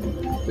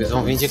 eles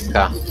vão vir de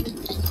cá.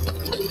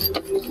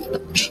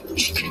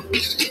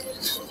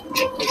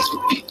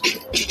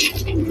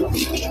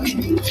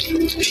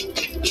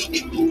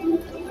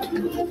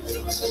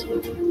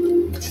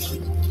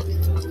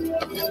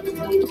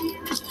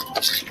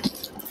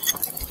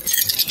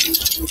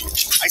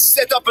 I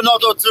set up an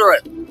auto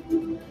turret.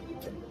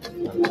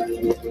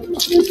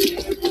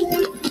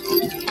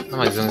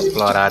 Mais uma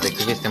explorada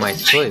aqui, ver se tem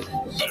mais coisa.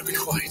 Better be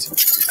quiet.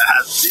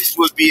 This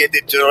would be a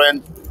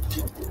deterrent.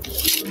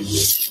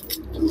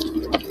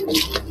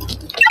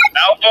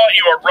 Alpha,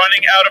 you are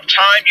running out of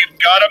time. You've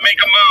got to make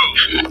a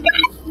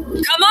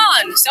move. Come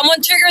on,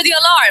 someone trigger the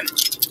alarm.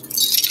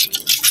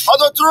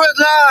 Auto turret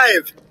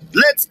live.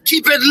 Let's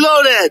keep it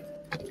loaded.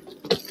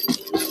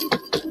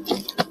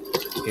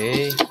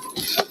 Ok.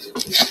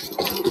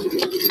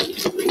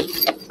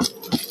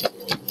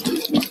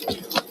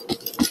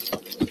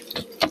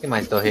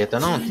 mais torreta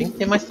não? Tem que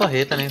ter mais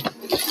torreta, né?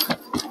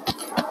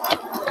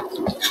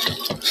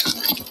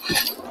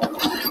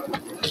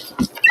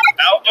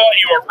 Alpha,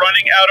 you are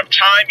running out of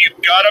time.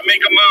 You've got to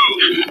make a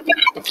move.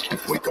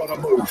 We gotta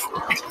move.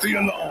 Hit the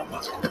alarm.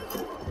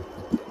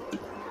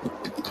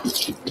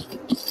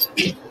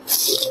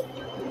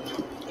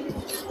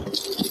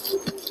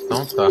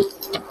 Então tá.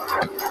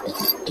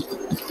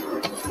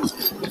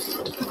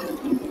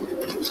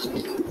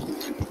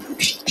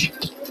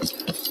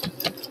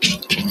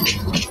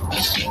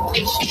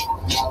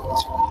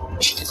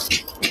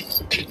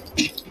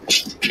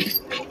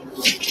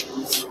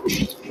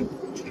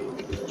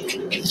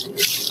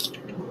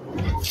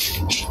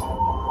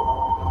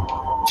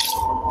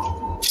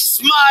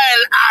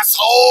 Smile,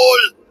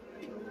 asshole!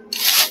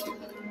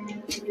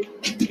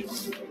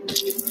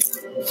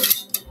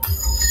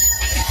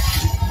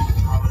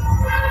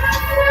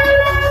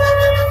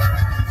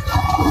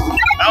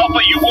 Alpha,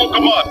 you woke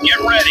him up. Get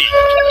ready.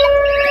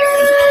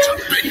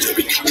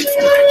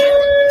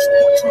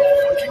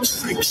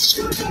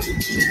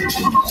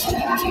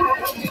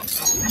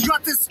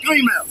 Got this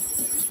screamer!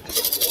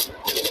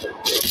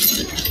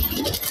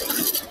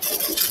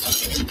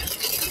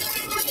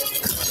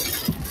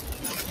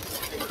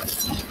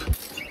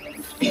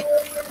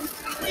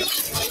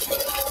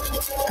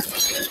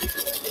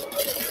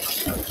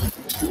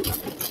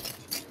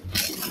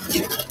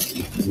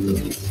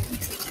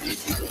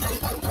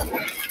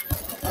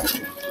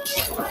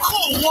 Who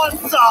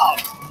wants some?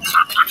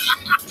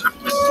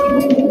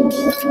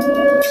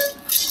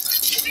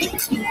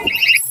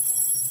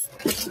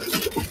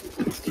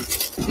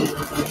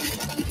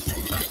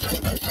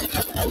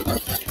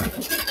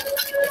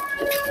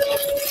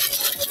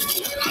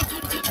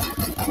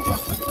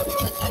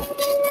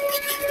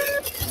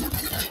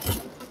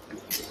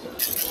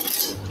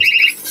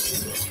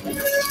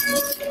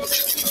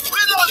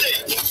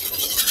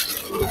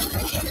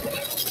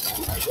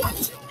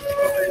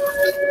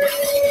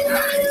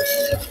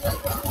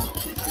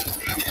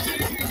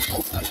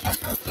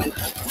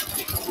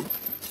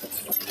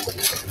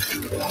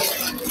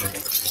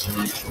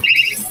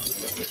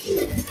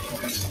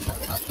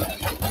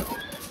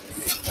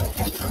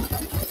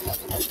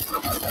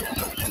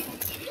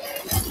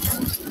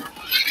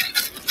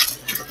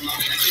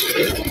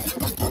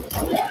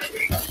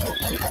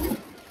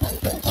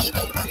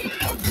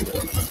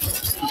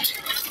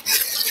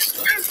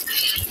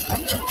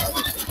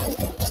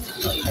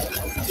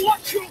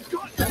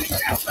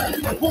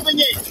 Moving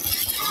in.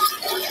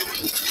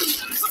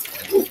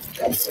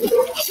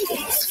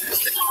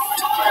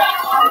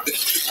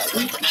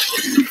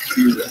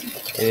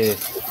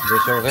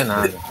 Deixa eu ver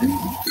nada.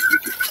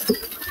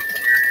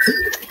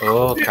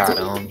 Oh,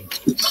 caramba.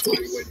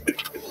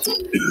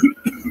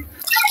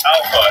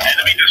 Alpha,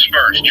 enemy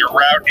dispersed. Your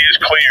route is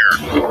clear.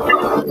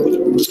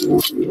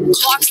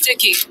 Clock's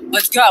ticking.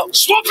 Let's go.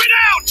 Swap it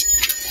out!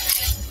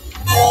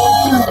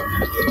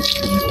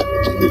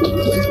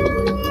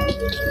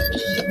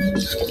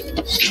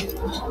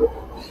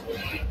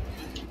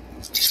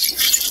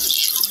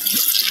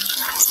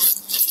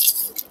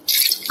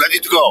 Ready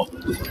to go.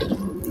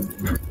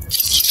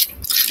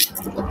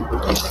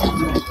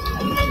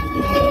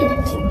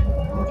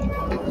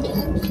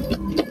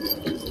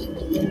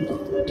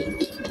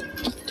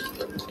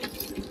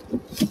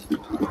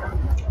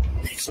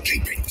 Let's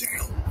keep it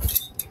down.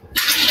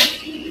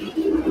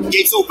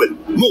 Gates open.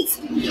 Move.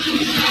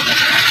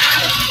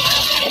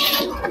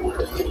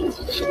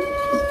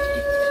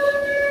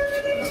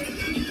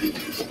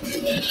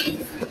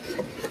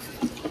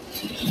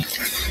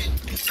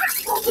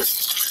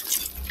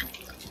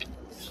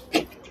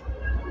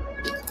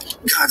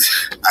 God,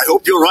 I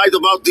hope you're right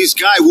about this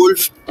guy,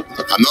 Wolf.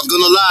 I'm not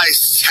gonna lie,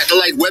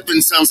 satellite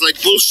weapon sounds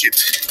like bullshit.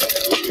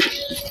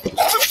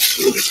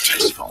 This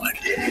tastes fine.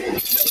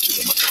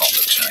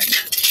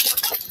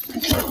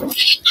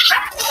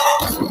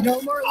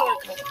 No more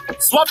local.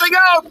 Swapping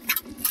out!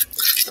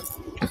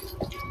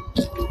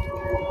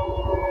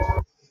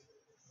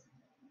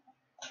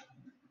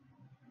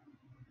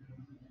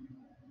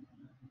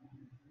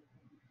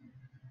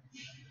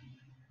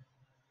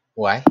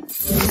 Uai.